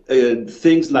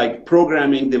 Things like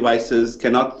programming devices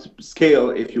cannot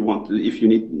scale if you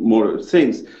need more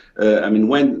things.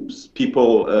 When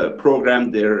people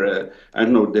program their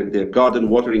garden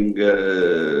watering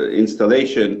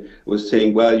installation, was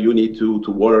saying, well, you need to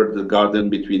water the garden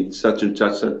between such and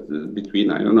such,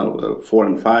 between 4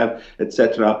 and 5,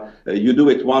 etc. You do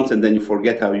it once and then you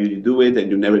forget how you do it, and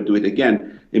you never do it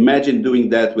again. Imagine doing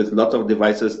that with lots of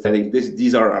devices, telling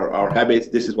these are our habits,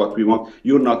 this is what we want.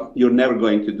 You're never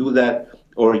going to do that,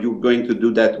 or you're going to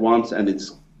do that once and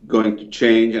it's going to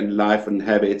change, and life and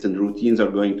habits and routines are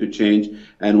going to change,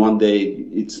 and one day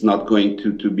it's not going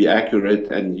to be accurate,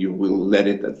 and you will let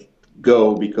it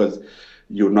go because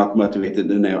you're not motivated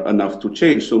enough to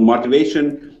change. So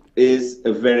motivation is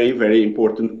a very, very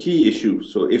important key issue.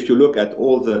 So if you look at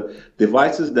all the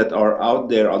devices that are out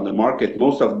there on the market,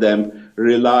 most of them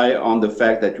rely on the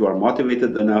fact that you are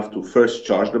motivated enough to first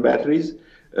charge the batteries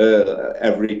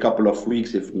every couple of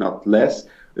weeks, if not less,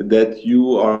 that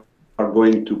you are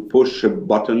going to push a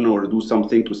button or do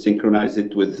something to synchronize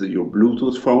it with your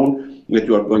Bluetooth phone, that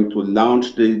you are going to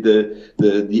launch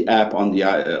the app on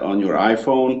your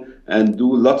iPhone and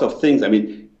do lots of things.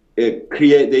 They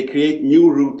create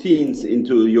new routines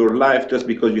into your life just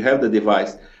because you have the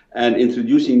device, and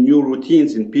introducing new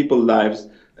routines in people's lives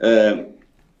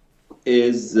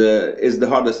is the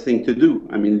hardest thing to do.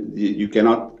 You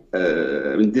cannot.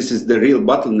 This is the real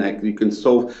bottleneck. You can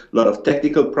solve a lot of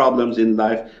technical problems in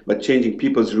life, but changing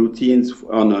people's routines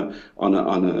on a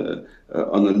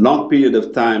long period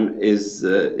of time is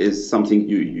something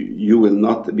you will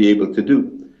not be able to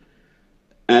do.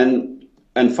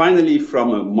 And finally,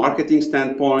 from a marketing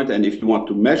standpoint, and if you want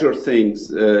to measure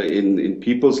things in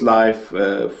people's life,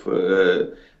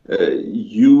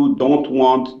 you don't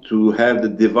want to have the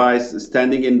device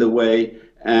standing in the way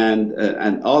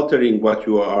and altering what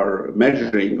you are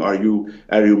measuring. Are you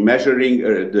measuring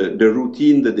the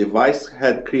routine the device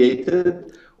had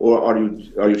created, or are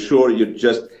you sure you're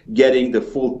just getting the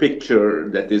full picture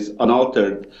that is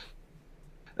unaltered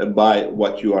by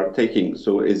what you are taking?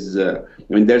 So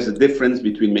there's a difference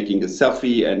between making a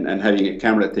selfie and having a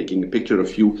camera taking a picture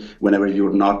of you whenever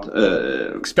you're not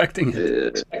expecting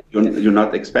it. You're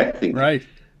not expecting. Right.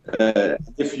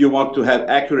 If you want to have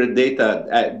accurate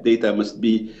data must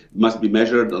be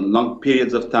measured on long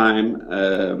periods of time,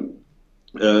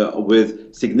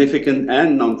 with significant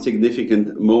and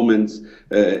non-significant moments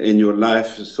in your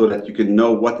life, so that you can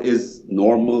know what is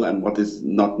normal and what is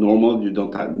not normal. You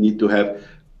don't need to have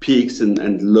peaks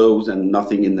and lows and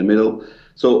nothing in the middle.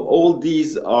 So all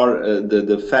these are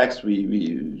the facts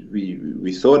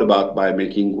we thought about by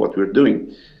making what we're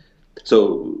doing.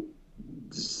 So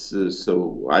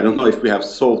I don't know if we have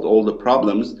solved all the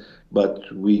problems, but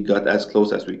we got as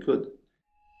close as we could.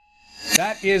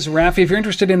 That is Rafi. If you're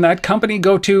interested in that company,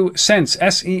 go to Sense,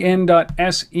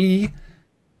 sen.se.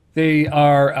 They've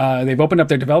opened up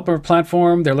their developer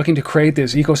platform. They're looking to create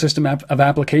this ecosystem of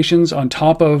applications on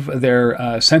top of their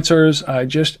sensors. I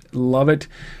just love it.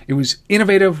 It was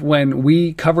innovative when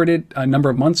we covered it a number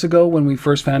of months ago when we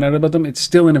first found out about them. It's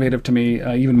still innovative to me,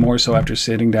 even more so after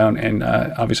sitting down and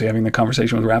obviously having the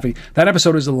conversation with Rafi. That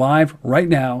episode is live right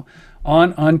now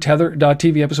on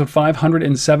Untether.tv, episode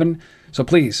 507. So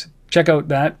please check out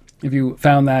that if you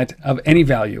found that of any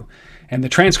value. And the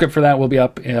transcript for that will be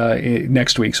up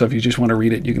next week. So if you just want to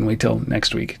read it, you can wait till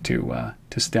next week to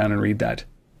sit down and read that.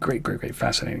 Great,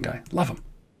 fascinating guy. Love him.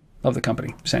 Love the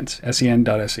company. Sense,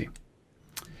 sen.se.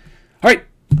 All right,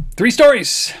 3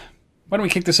 stories. Why don't we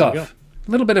kick this off? A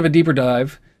little bit of a deeper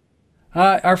dive.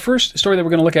 Our first story that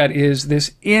we're going to look at is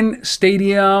this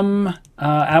in-stadium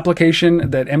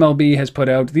application that MLB has put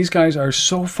out. These guys are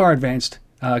so far advanced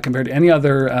compared to any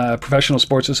other professional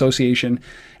sports association.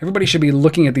 Everybody should be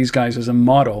looking at these guys as a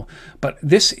model. But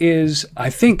this is, I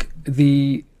think,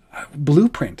 the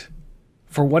blueprint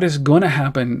for what is going to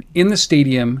happen in the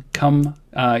stadium come,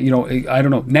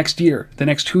 next year, the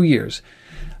next 2 years.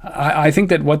 I think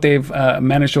that what they've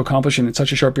managed to accomplish in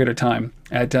such a short period of time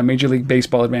at Major League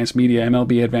Baseball Advanced Media,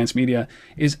 MLB Advanced Media,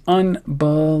 is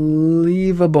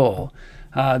unbelievable.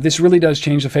 This really does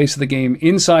change the face of the game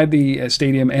inside the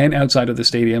stadium and outside of the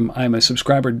stadium. I'm a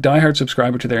diehard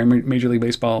subscriber to their Major League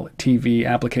Baseball TV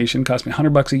application. It costs me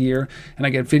 $100 a year, and I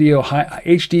get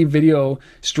HD video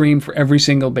stream for every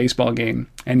single baseball game.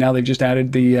 And now they've just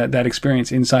added that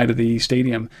experience inside of the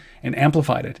stadium and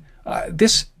amplified it.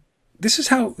 This is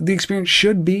how the experience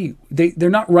should be. They're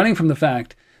not running from the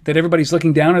fact that everybody's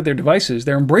looking down at their devices.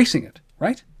 They're embracing it,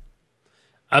 right?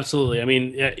 Absolutely. I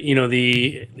mean,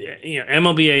 MLB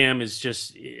AM is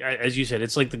just, as you said,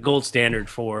 it's like the gold standard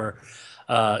for,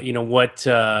 what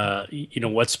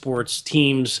sports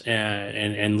teams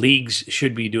and leagues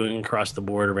should be doing across the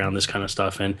board around this kind of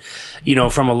stuff. And,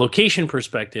 from a location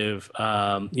perspective,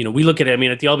 we look at it. I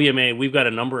mean, at the LBMA, we've got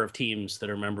a number of teams that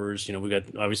are members. We've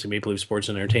got obviously Maple Leaf Sports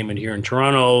and Entertainment here in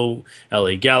Toronto,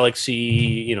 LA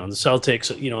Galaxy, the Celtics,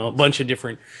 a bunch of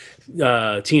different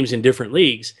teams in different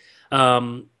leagues.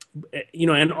 And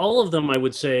all of them, I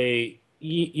would say,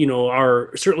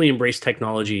 are certainly embraced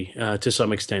technology to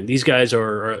some extent. These guys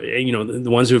are the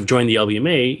ones who have joined the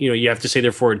LBMA. You have to say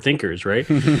they're forward thinkers, right?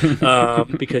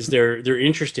 Because they're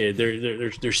interested.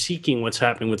 They're seeking what's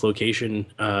happening with location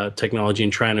technology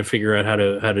and trying to figure out how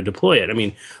to deploy it. I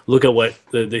mean, look at what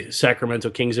the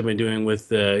Sacramento Kings have been doing with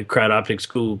the Crowd Optics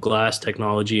Google Glass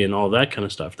technology and all that kind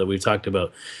of stuff that we've talked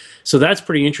about. So that's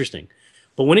pretty interesting.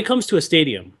 But when it comes to a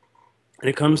stadium, and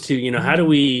it comes to, how do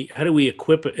we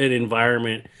equip an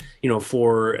environment,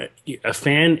 for a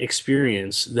fan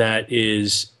experience that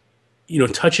is,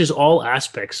 touches all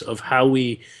aspects of how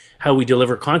we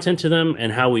deliver content to them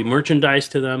and how we merchandise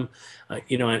to them,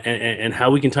 and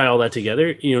how we can tie all that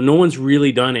together. No one's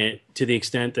really done it to the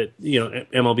extent that,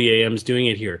 MLB AM is doing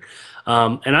it here.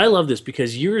 And I love this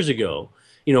because years ago,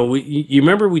 you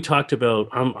remember we talked about,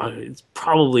 it's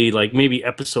probably like maybe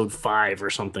episode 5 or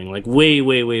something, like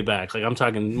way back. Like I'm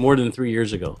talking more than 3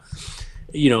 years ago.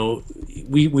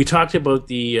 We talked about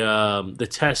the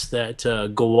test that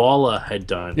Gowalla had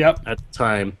done at the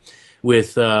time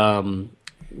with the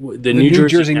New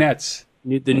Jersey Nets.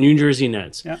 The New Jersey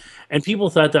Nets. Yeah. And people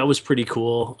thought that was pretty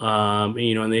cool.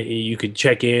 And you could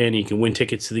check in, you can win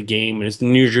tickets to the game, and it's the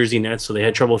New Jersey Nets, so they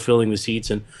had trouble filling the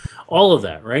seats and all of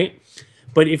that, right?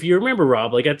 But if you remember,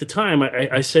 Rob, like at the time,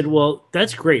 I said, well,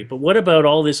 that's great, but what about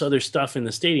all this other stuff in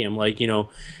the stadium? Like,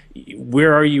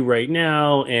 where are you right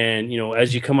now? And,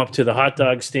 as you come up to the hot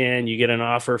dog stand, you get an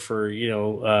offer for,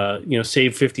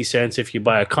 save 50 cents if you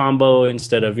buy a combo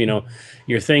instead of,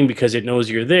 your thing because it knows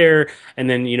you're there. And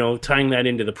then, tying that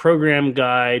into the program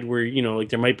guide where, like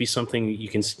there might be something you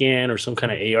can scan or some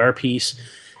kind of AR piece,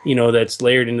 that's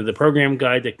layered into the program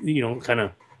guide that, kind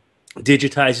of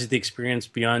digitizes the experience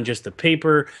beyond just the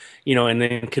paper, and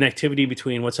then connectivity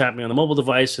between what's happening on the mobile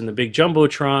device and the big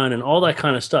Jumbotron and all that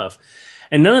kind of stuff.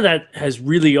 And none of that has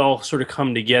really all sort of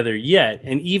come together yet.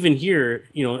 And even here,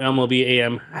 MLB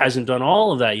AM hasn't done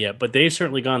all of that yet, but they've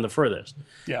certainly gone the furthest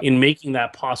in making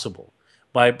that possible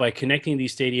by connecting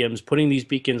these stadiums, putting these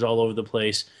beacons all over the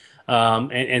place,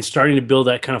 and starting to build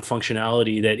that kind of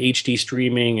functionality, that HD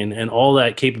streaming and all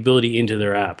that capability into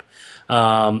their app.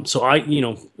 No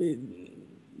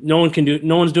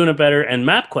one's doing it better. And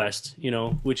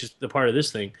MapQuest, which is the part of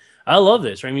this thing, I love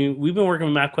this. I mean, we've been working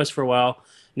with MapQuest for a while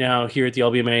now here at the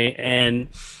LBMA, and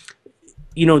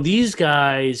these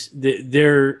guys,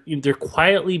 they're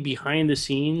quietly behind the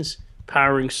scenes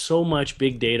powering so much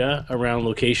big data around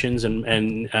locations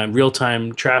and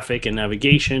real-time traffic and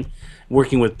navigation,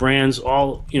 working with brands,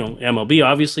 all, MLB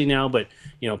obviously now, but,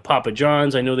 Papa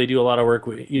John's, I know they do a lot of work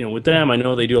with them. I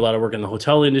know they do a lot of work in the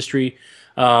hotel industry.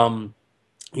 And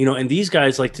these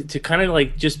guys like to kind of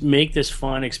like just make this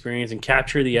fun experience and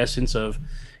capture the essence of,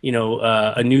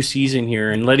 a new season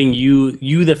here, and letting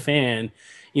you the fan,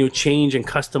 change and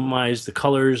customize the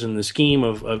colors and the scheme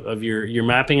of your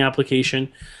mapping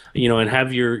application, and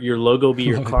have your logo be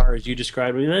your car as you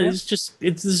described it.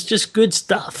 It's just good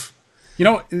stuff.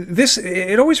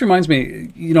 It always reminds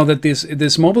me, that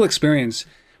this mobile experience,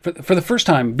 for the first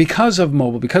time, because of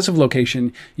mobile, because of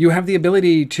location, you have the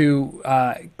ability to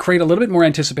create a little bit more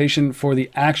anticipation for the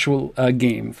actual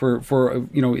game.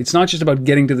 It's not just about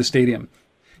getting to the stadium.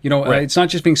 Right. It's not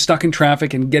just being stuck in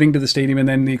traffic and getting to the stadium, and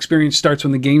then the experience starts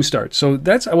when the game starts. So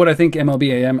that's what I think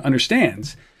MLB AM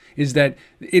understands, is that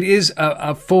it is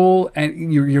a full,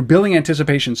 and you're building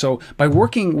anticipation. So by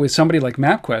working with somebody like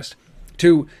MapQuest,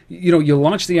 you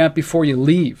launch the app before you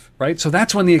leave, right? So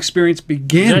that's when the experience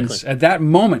begins, at that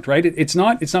moment, right? It's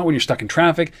not when you're stuck in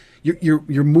traffic.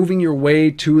 You're moving your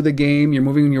way to the game. You're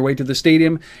moving your way to the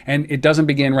stadium, and it doesn't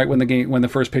begin right when the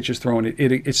first pitch is thrown.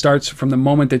 It starts from the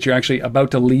moment that you're actually about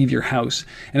to leave your house.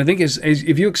 And I think as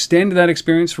if you extend that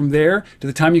experience from there to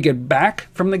the time you get back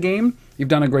from the game, you've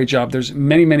done a great job. There's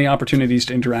many opportunities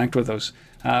to interact with those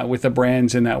with the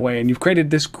brands in that way, and you've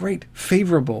created this great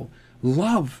favorable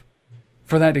love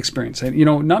for that experience. And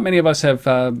not many of us have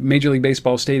Major League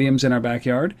Baseball stadiums in our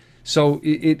backyard, so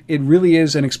it really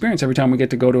is an experience every time we get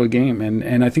to go to a game.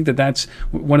 And I think that's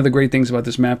one of the great things about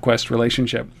this MapQuest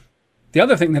relationship. The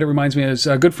other thing that it reminds me is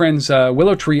good friends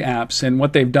Willow Tree Apps, and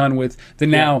what they've done with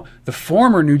the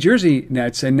former New Jersey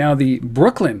Nets and now the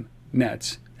Brooklyn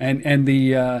Nets, and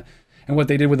the and what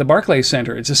they did with the Barclays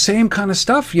Center. It's the same kind of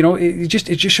stuff. It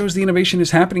just shows the innovation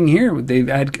is happening here. They've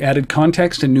added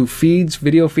context and new feeds,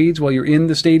 video feeds while you're in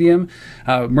the stadium,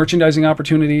 merchandising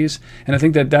opportunities. And I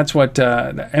think that's what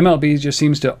MLB just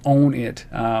seems to own it.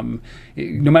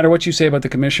 No matter what you say about the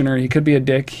commissioner, he could be a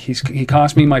dick. He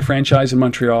cost me my franchise in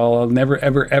Montreal. I'll never,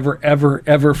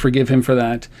 ever forgive him for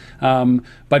that.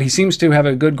 But he seems to have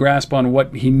a good grasp on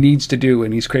what he needs to do.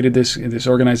 And he's created this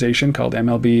organization called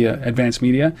MLB Advanced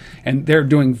Media. And they're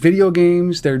doing video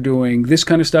games. They're doing this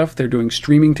kind of stuff. They're doing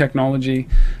streaming technology.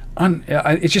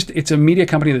 It's a media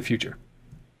company of the future.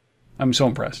 I'm so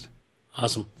impressed.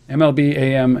 Awesome.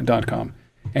 MLBAM.com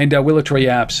and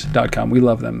WillowTreeApps.com. We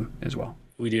love them as well.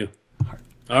 We do.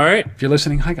 All right. If you're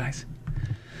listening, hi guys.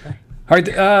 Hi. All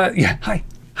right.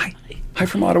 Hi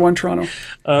from Ottawa and Toronto.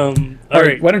 All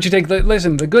right. Why don't you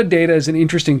listen? The good data is an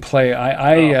interesting play.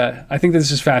 I think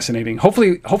this is fascinating.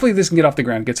 Hopefully this can get off the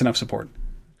ground, gets enough support.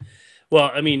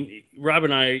 Well, I mean, Rob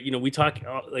and I, we talk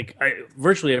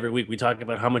virtually every week. We talk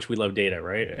about how much we love data,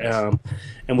 right? Yes.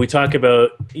 And we talk about,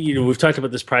 we've talked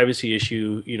about this privacy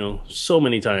issue, so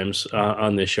many times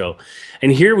on this show. And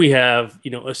here we have,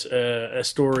 a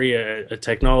story, a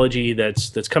technology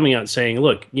that's coming out saying,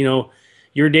 look,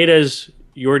 your data is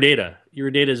your data. Your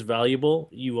data is valuable.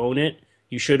 You own it.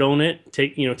 You should own it.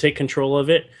 Take control of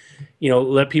it.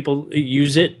 Let people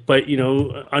use it, but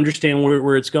understand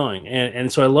where it's going.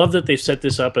 And so I love that they've set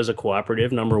this up as a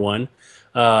cooperative. Number one,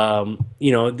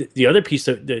 the other piece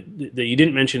that you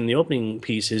didn't mention in the opening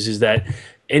piece is that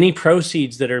any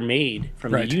proceeds that are made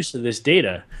from the use of this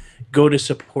data go to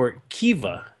support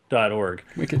Kiva.org,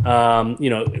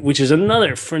 which is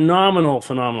another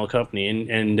phenomenal company.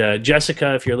 And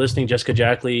Jessica, if you're listening, Jessica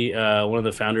Jackley, one of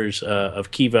the founders of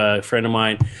Kiva, a friend of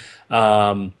mine.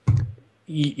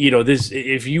 This,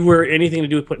 if you were anything to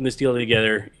do with putting this deal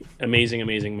together,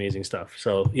 amazing stuff.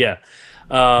 So yeah.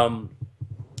 I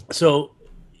love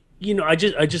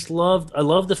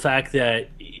the fact that,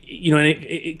 and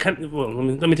it kind of, well,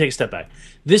 let me take a step back.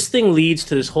 This thing leads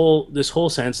to this whole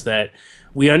sense that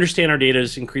we understand our data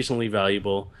is increasingly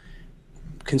valuable.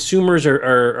 Consumers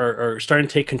are starting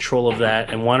to take control of that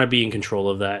and want to be in control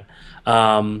of that.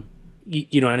 And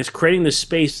it's creating this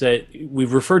space that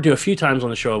we've referred to a few times on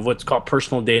the show of what's called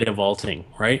personal data vaulting,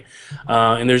 right?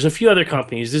 And there's a few other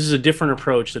companies. This is a different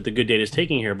approach that the Good Data is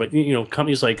taking here, but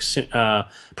companies like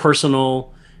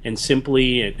Personal and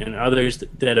Simply and others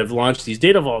that have launched these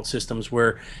data vault systems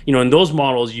where, in those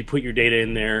models, you put your data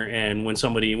in there, and when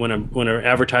an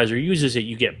advertiser uses it,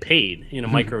 you get paid in a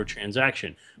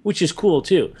microtransaction, which is cool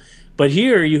too. But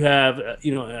here you have,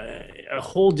 a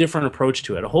whole different approach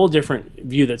to it, a whole different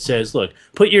view that says, look,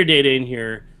 put your data in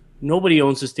here. Nobody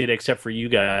owns this data except for you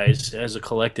guys as a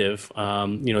collective.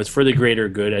 It's for the greater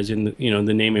good, as in,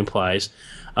 the name implies.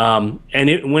 And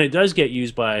when it does get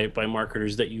used by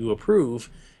marketers that you approve,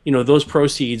 those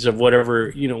proceeds of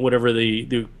whatever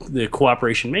the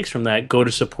cooperation makes from that go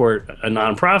to support a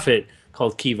nonprofit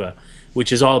called Kiva,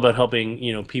 which is all about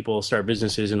helping people start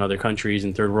businesses in other countries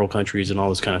and third world countries and all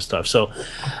this kind of stuff. So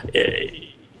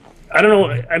I don't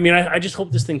know. I mean, I just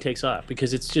hope this thing takes off,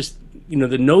 because it's just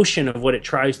the notion of what it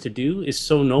tries to do is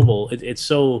so noble. It's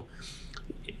so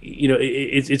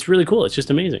it's really cool. It's just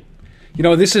amazing.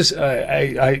 This is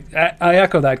I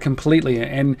echo that completely,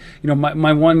 and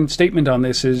my one statement on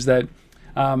this is that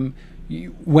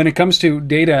when it comes to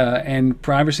data and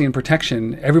privacy and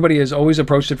protection, everybody has always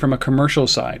approached it from a commercial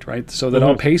side, right? So that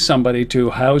I'll pay somebody to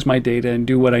house my data and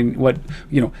do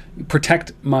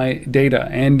protect my data,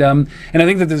 and I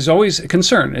think that there's always a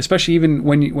concern, especially even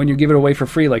when you give it away for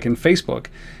free, like in Facebook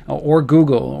or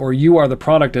Google, or you are the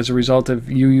product as a result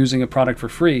of you using a product for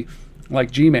free,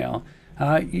 like Gmail.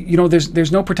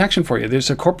 There's no protection for you. There's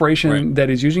a corporation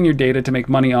that is using your data to make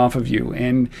money off of you,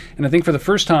 and I think for the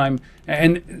first time,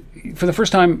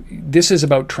 this is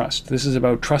about trust. This is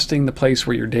about trusting the place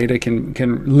where your data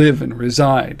can live and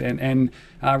reside. And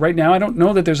right now, I don't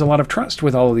know that there's a lot of trust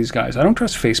with all of these guys. I don't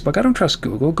trust Facebook. I don't trust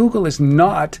Google. Google is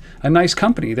not a nice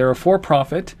company. They're a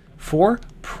for-profit,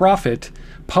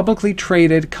 publicly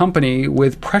traded company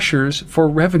with pressures for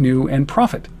revenue and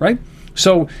profit. Right.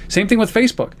 So same thing with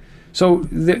Facebook. So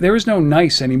there is no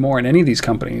nice anymore in any of these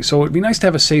companies. So it'd be nice to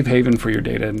have a safe haven for your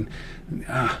data, and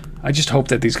I just hope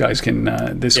that these guys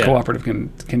cooperative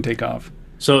can take off.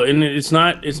 So, and it's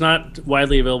not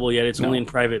widely available yet. It's only in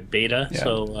private beta. Yeah.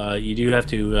 So you do have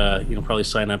to probably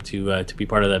sign up to be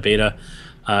part of that beta,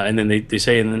 and then they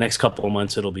say in the next couple of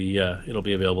months it'll be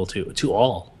available to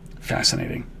all.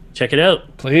 Fascinating. Check it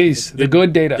out, please. The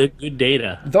good data. The good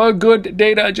data. The good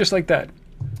data, just like that.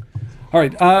 All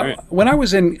right. When I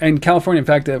was in California, in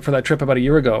fact, for that trip about a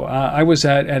year ago, I was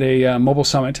at a mobile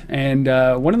summit, and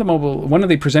one of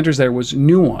the presenters there was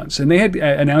Nuance, and they had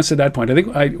announced at that point. I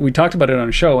think we talked about it on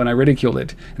a show, and I ridiculed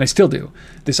it, and I still do.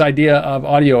 This idea of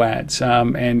audio ads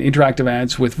and interactive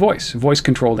ads with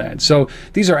voice-controlled ads. So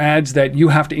these are ads that you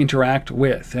have to interact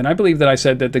with, and I believe that I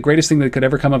said that the greatest thing that could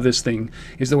ever come of this thing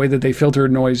is the way that they filter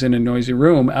noise in a noisy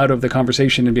room out of the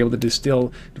conversation and be able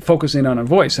to focus in on a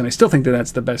voice. And I still think that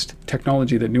that's the best technology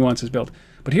that Nuance has built.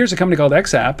 But here's a company called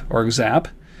XZap or Zap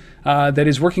that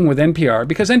is working with NPR,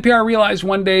 because NPR realized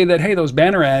one day that, hey, those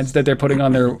banner ads that they're putting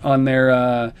in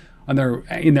their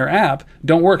app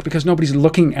don't work because nobody's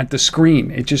looking at the screen.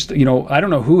 It just, I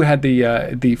don't know who had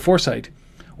the foresight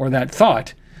or that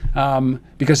thought,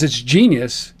 because it's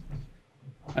genius.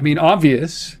 I mean,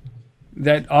 obvious.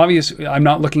 I'm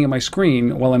not looking at my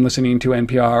screen while I'm listening to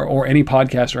NPR or any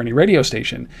podcast or any radio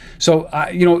station. So,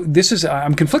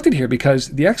 I'm conflicted here, because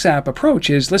the XZap approach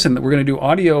is, listen, we're going to do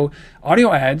audio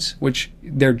ads, which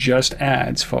they're just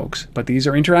ads, folks, but these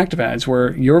are interactive ads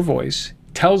where your voice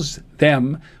tells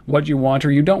them what you want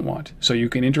or you don't want, so you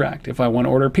can interact. If I want to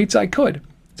order pizza, I could.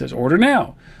 It says order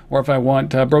now. Or if I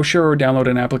want a brochure or download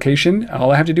an application,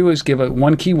 all I have to do is give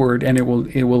one keyword and it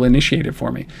will initiate it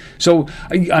for me. So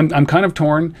I'm kind of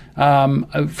torn.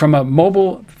 From a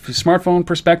mobile smartphone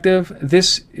perspective,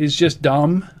 this is just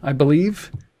dumb, I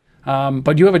believe.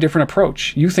 But you have a different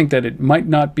approach. You think that it might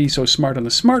not be so smart on the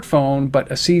smartphone, but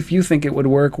Asif, you think it would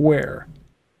work where?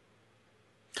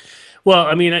 Well,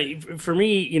 I mean, for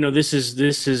me, this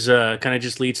is kind of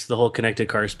just leads to the whole connected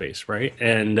car space, right?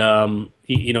 And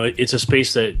it's a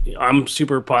space that I'm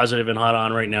super positive and hot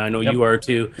on right now. I know you are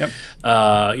too. Yep.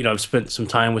 I've spent some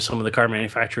time with some of the car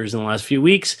manufacturers in the last few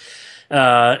weeks,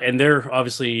 and they're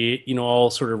obviously all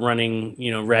sort of running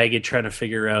ragged, trying to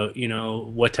figure out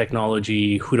what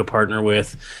technology, who to partner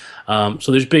with. So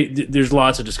there's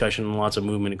lots of discussion and lots of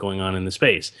movement going on in the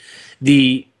space.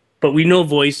 But we know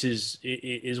voice is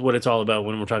what it's all about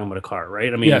when we're talking about a car,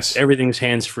 right? I mean, yes. Everything's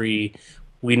hands-free.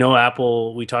 We know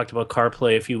Apple, we talked about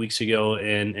CarPlay a few weeks ago,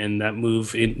 and that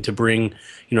move to bring,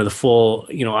 the full,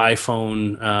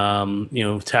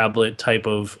 iPhone, tablet type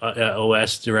of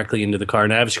OS directly into the car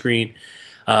nav screen.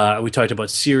 We talked about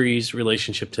Siri's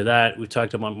relationship to that. We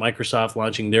talked about Microsoft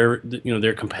launching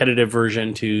their competitive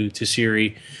version to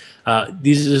Siri.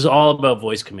 This is all about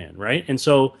voice command, right? And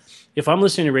so if I'm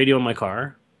listening to radio in my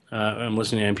car, I'm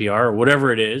listening to NPR or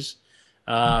whatever it is,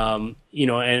 and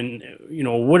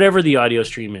whatever the audio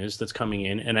stream is that's coming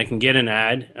in, and I can get an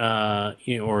ad,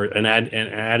 or an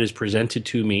ad is presented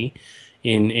to me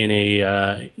in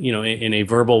a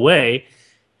verbal way,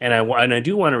 and I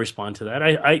do want to respond to that.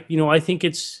 I think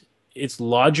it's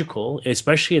logical,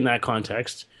 especially in that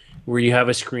context where you have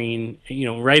a screen,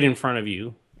 right in front of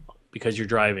you, because you're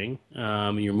driving,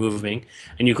 you're moving,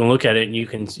 and you can look at it, and you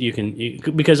can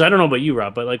because I don't know about you,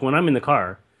 Rob, but like when I'm in the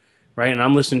car, right? And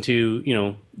I'm listening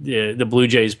to, the Blue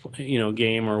Jays,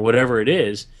 game or whatever it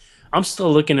is, I'm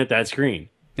still looking at that screen,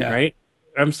 right?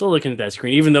 I'm still looking at that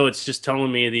screen, even though it's just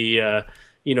telling me the,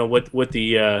 what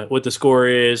the score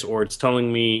is, or it's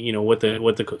telling me, what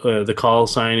the call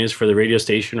sign is for the radio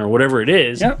station or whatever it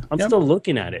is. I'm still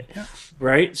looking at it,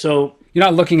 right? So you're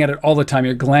not looking at it all the time.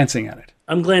 You're glancing at it.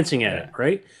 I'm glancing at it,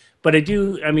 right? But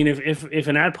I mean, if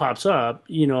an ad pops up,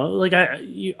 like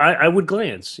I would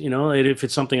glance, if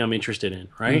it's something I'm interested in,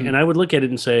 right? Mm-hmm. And I would look at it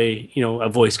and say, a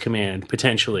voice command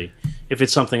potentially, if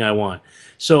it's something I want.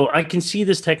 So I can see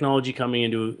this technology coming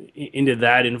into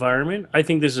that environment. I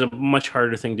think this is a much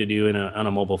harder thing to do on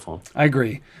a mobile phone. I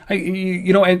agree.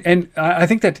 And I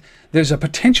think that there's a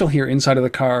potential here inside of the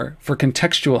car for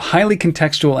highly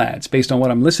contextual ads based on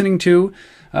what I'm listening to.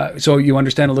 So you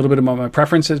understand a little bit about my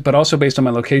preferences, but also based on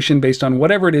my location, based on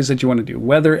whatever it is that you want to do,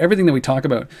 weather, everything that we talk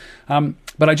about.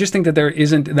 But I just think that there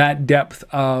isn't that depth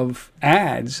of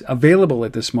ads available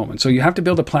at this moment. So you have to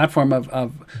build a platform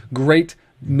of great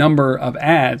number of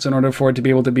ads in order for it to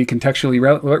be able to be contextually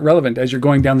relevant as you're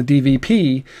going down the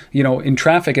DVP, in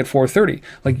traffic at 4:30.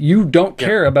 Like, you don't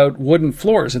care about wooden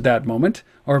floors at that moment,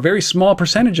 or a very small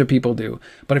percentage of people do.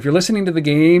 But if you're listening to the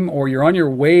game, or you're on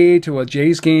your way to a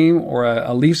Jays game or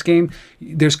a Leafs game,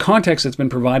 there's context that's been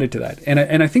provided to that.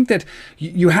 And I think that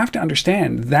you have to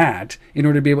understand that in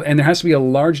order to be able, and there has to be a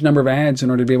large number of ads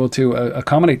in order to be able to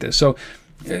accommodate this. So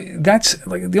that's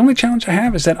like the only challenge I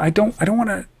have is that I don't want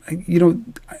to,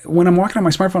 when I'm walking on my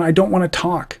smartphone, I don't want to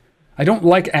talk. I don't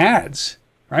like ads,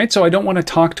 right? So I don't want to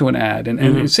talk to an ad.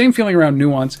 And same feeling around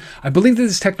Nuance. I believe that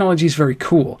this technology is very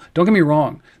cool. Don't get me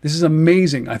wrong. This is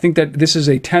amazing. I think that this is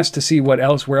a test to see where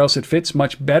else it fits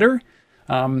much better.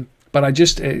 But I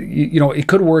just, it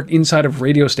could work inside of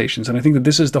radio stations. And I think that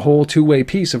this is the whole two-way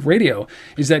piece of radio,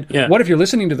 is that what if you're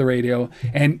listening to the radio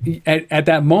and at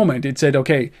that moment it said,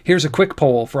 okay, here's a quick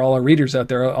poll for all our readers out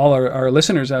there, all our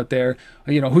listeners out there,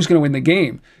 who's going to win the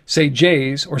game? Say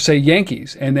Jays or say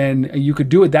Yankees. And then you could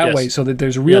do it that way so that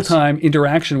there's real-time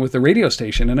interaction with the radio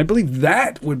station. And I believe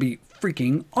that would be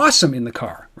freaking awesome in the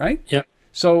car, right? Yeah.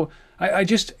 So I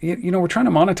just, we're trying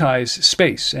to monetize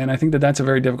space, and I think that that's a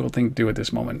very difficult thing to do at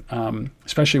this moment,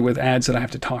 especially with ads that I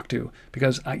have to talk to,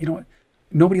 because you know what,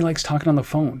 nobody likes talking on the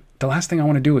phone. The last thing I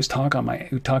want to do is talk to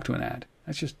an ad.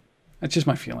 That's just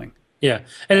my feeling. Yeah,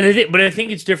 but I think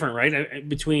it's different, right?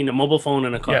 Between a mobile phone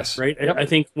and a car, right? Yep. I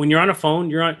think when you're on a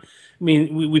phone,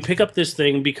 we pick up this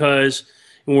thing because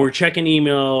when we're checking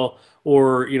email,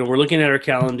 or we're looking at our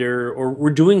calendar, or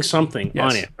we're doing something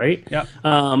on it, right? Yeah.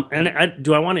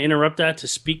 Do I want to interrupt that to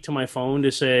speak to my phone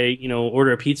to say,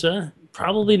 order a pizza?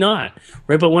 Probably not,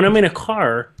 right? But when I'm in a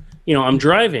car, I'm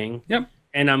driving,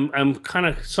 and I'm kind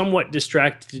of somewhat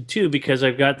distracted too, because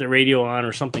I've got the radio on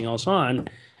or something else on,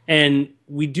 and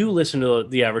we do listen to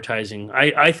the advertising.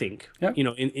 I think,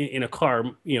 in a car,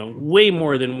 way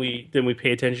more than we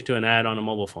pay attention to an ad on a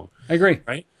mobile phone. I agree,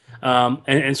 right?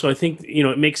 And so I think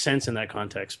it makes sense in that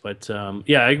context. But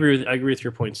I agree with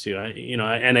your points too.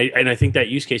 I think that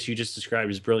use case you just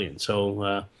described is brilliant.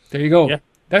 So there you go. Yeah,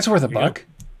 that's worth a buck.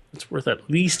 It's worth at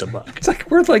least a buck. It's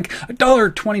worth like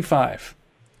 $1.25,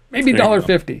 maybe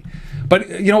 $1.50. But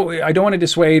I don't want to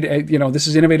dissuade. This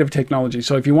is innovative technology.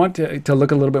 So if you want to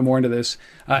look a little bit more into this,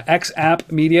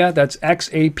 XApp Media. That's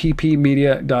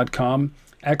xappmedia.com.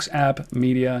 XApp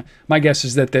Media. My guess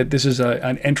is that this is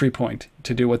an entry point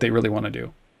to do what they really want to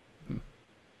do.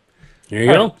 There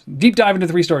you go. Deep dive into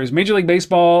 3 stories. Major League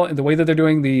Baseball, the way that they're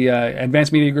doing the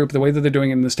Advanced Media Group, the way that they're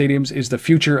doing it in the stadiums is the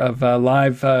future of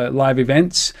live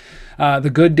events.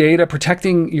 The good data,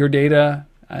 protecting your data,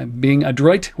 being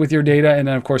adroit with your data, and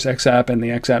then of course XApp and the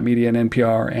XApp Media and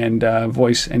NPR and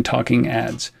voice and talking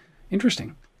ads.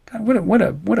 Interesting. God, what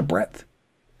a breadth.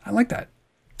 I like that.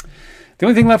 The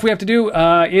only thing left we have to do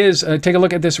is take a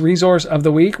look at this resource of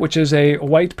the week, which is a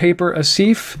white paper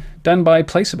ASIF done by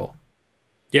Placeable.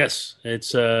 Yes,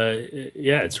 it's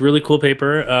it's a really cool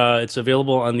paper. It's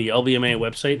available on the LBMA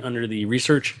website under the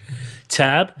research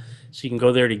tab, so you can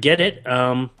go there to get it.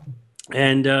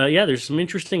 There's some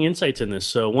interesting insights in this.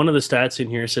 So one of the stats in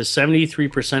here says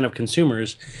 73% of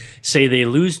consumers say they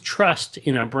lose trust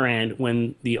in a brand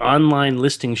when the online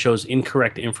listing shows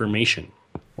incorrect information.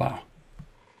 Wow.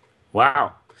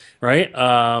 Right? We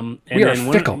are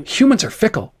fickle. Humans are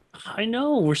fickle. I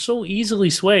know. We're so easily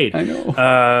swayed. I know.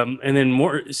 And then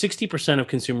more than 60% of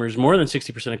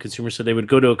consumers said they would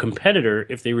go to a competitor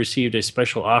if they received a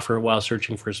special offer while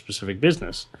searching for a specific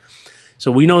business.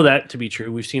 So we know that to be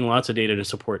true. We've seen lots of data to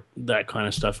support that kind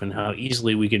of stuff and how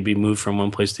easily we can be moved from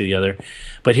one place to the other.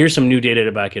 But here's some new data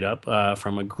to back it up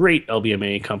from a great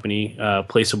LBMA company,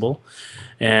 Placeable.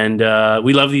 And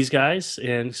we love these guys.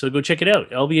 And so go check it out,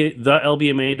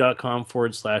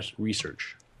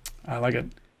 thelbma.com/research. I like it.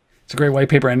 It's a great white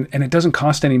paper, and it doesn't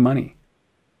cost any money.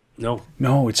 No,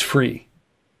 it's free.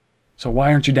 So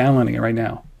why aren't you downloading it right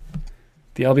now?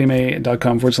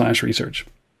 thelbma.com/research.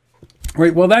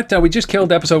 Right. Well, we just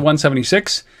killed episode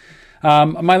 176.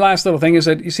 My last little thing is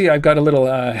that, you see, I've got a little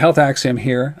health axiom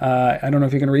here. I don't know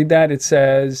if you can read that. It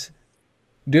says,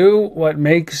 do what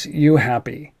makes you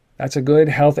happy. That's a good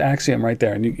health axiom right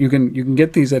there. And you can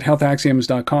get these at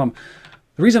healthaxioms.com.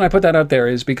 The reason I put that out there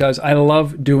is because I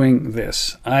love doing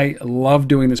this. I love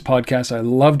doing this podcast. I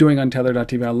love doing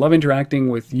Untether.tv. I love interacting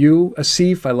with you,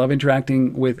 Asif. I love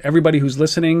interacting with everybody who's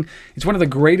listening. It's one of the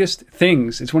greatest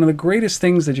things. It's one of the greatest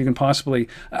things that you can possibly...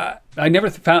 I never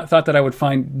thought that I would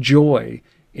find joy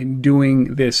in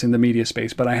doing this in the media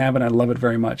space, but I have, and I love it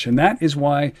very much. And that is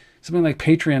why something like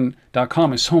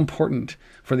Patreon.com is so important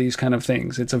for these kind of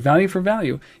things. It's a value for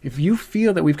value. If you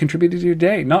feel that we've contributed to your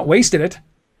day, not wasted it,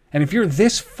 and if you're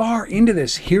this far into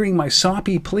this, hearing my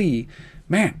soppy plea,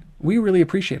 man, we really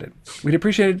appreciate it. We'd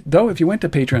appreciate it, though, if you went to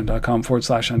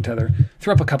patreon.com/untether,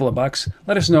 throw up a couple of bucks.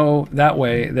 Let us know that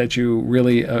way that you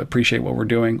really appreciate what we're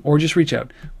doing. Or just reach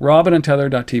out,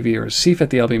 rob@untether.tv or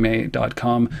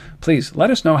sif@thelbma.com. Please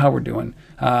let us know how we're doing.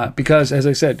 Because, as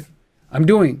I said, I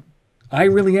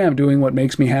really am doing what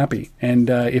makes me happy. And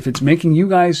if it's making you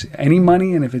guys any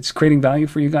money, and if it's creating value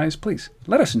for you guys, please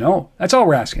let us know. That's all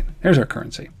we're asking. There's our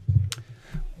currency.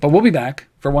 But we'll be back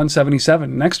for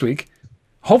 177 next week.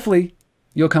 Hopefully,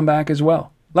 you'll come back as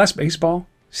well. Less baseball.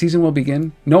 Season will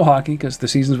begin. No hockey, because the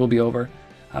seasons will be over.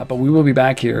 But we will be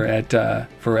back here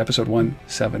for episode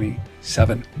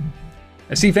 177.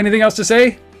 Asif, anything else to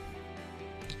say?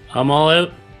 I'm all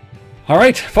out. All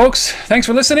right, folks, thanks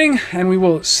for listening, and we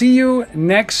will see you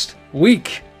next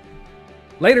week.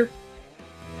 Later.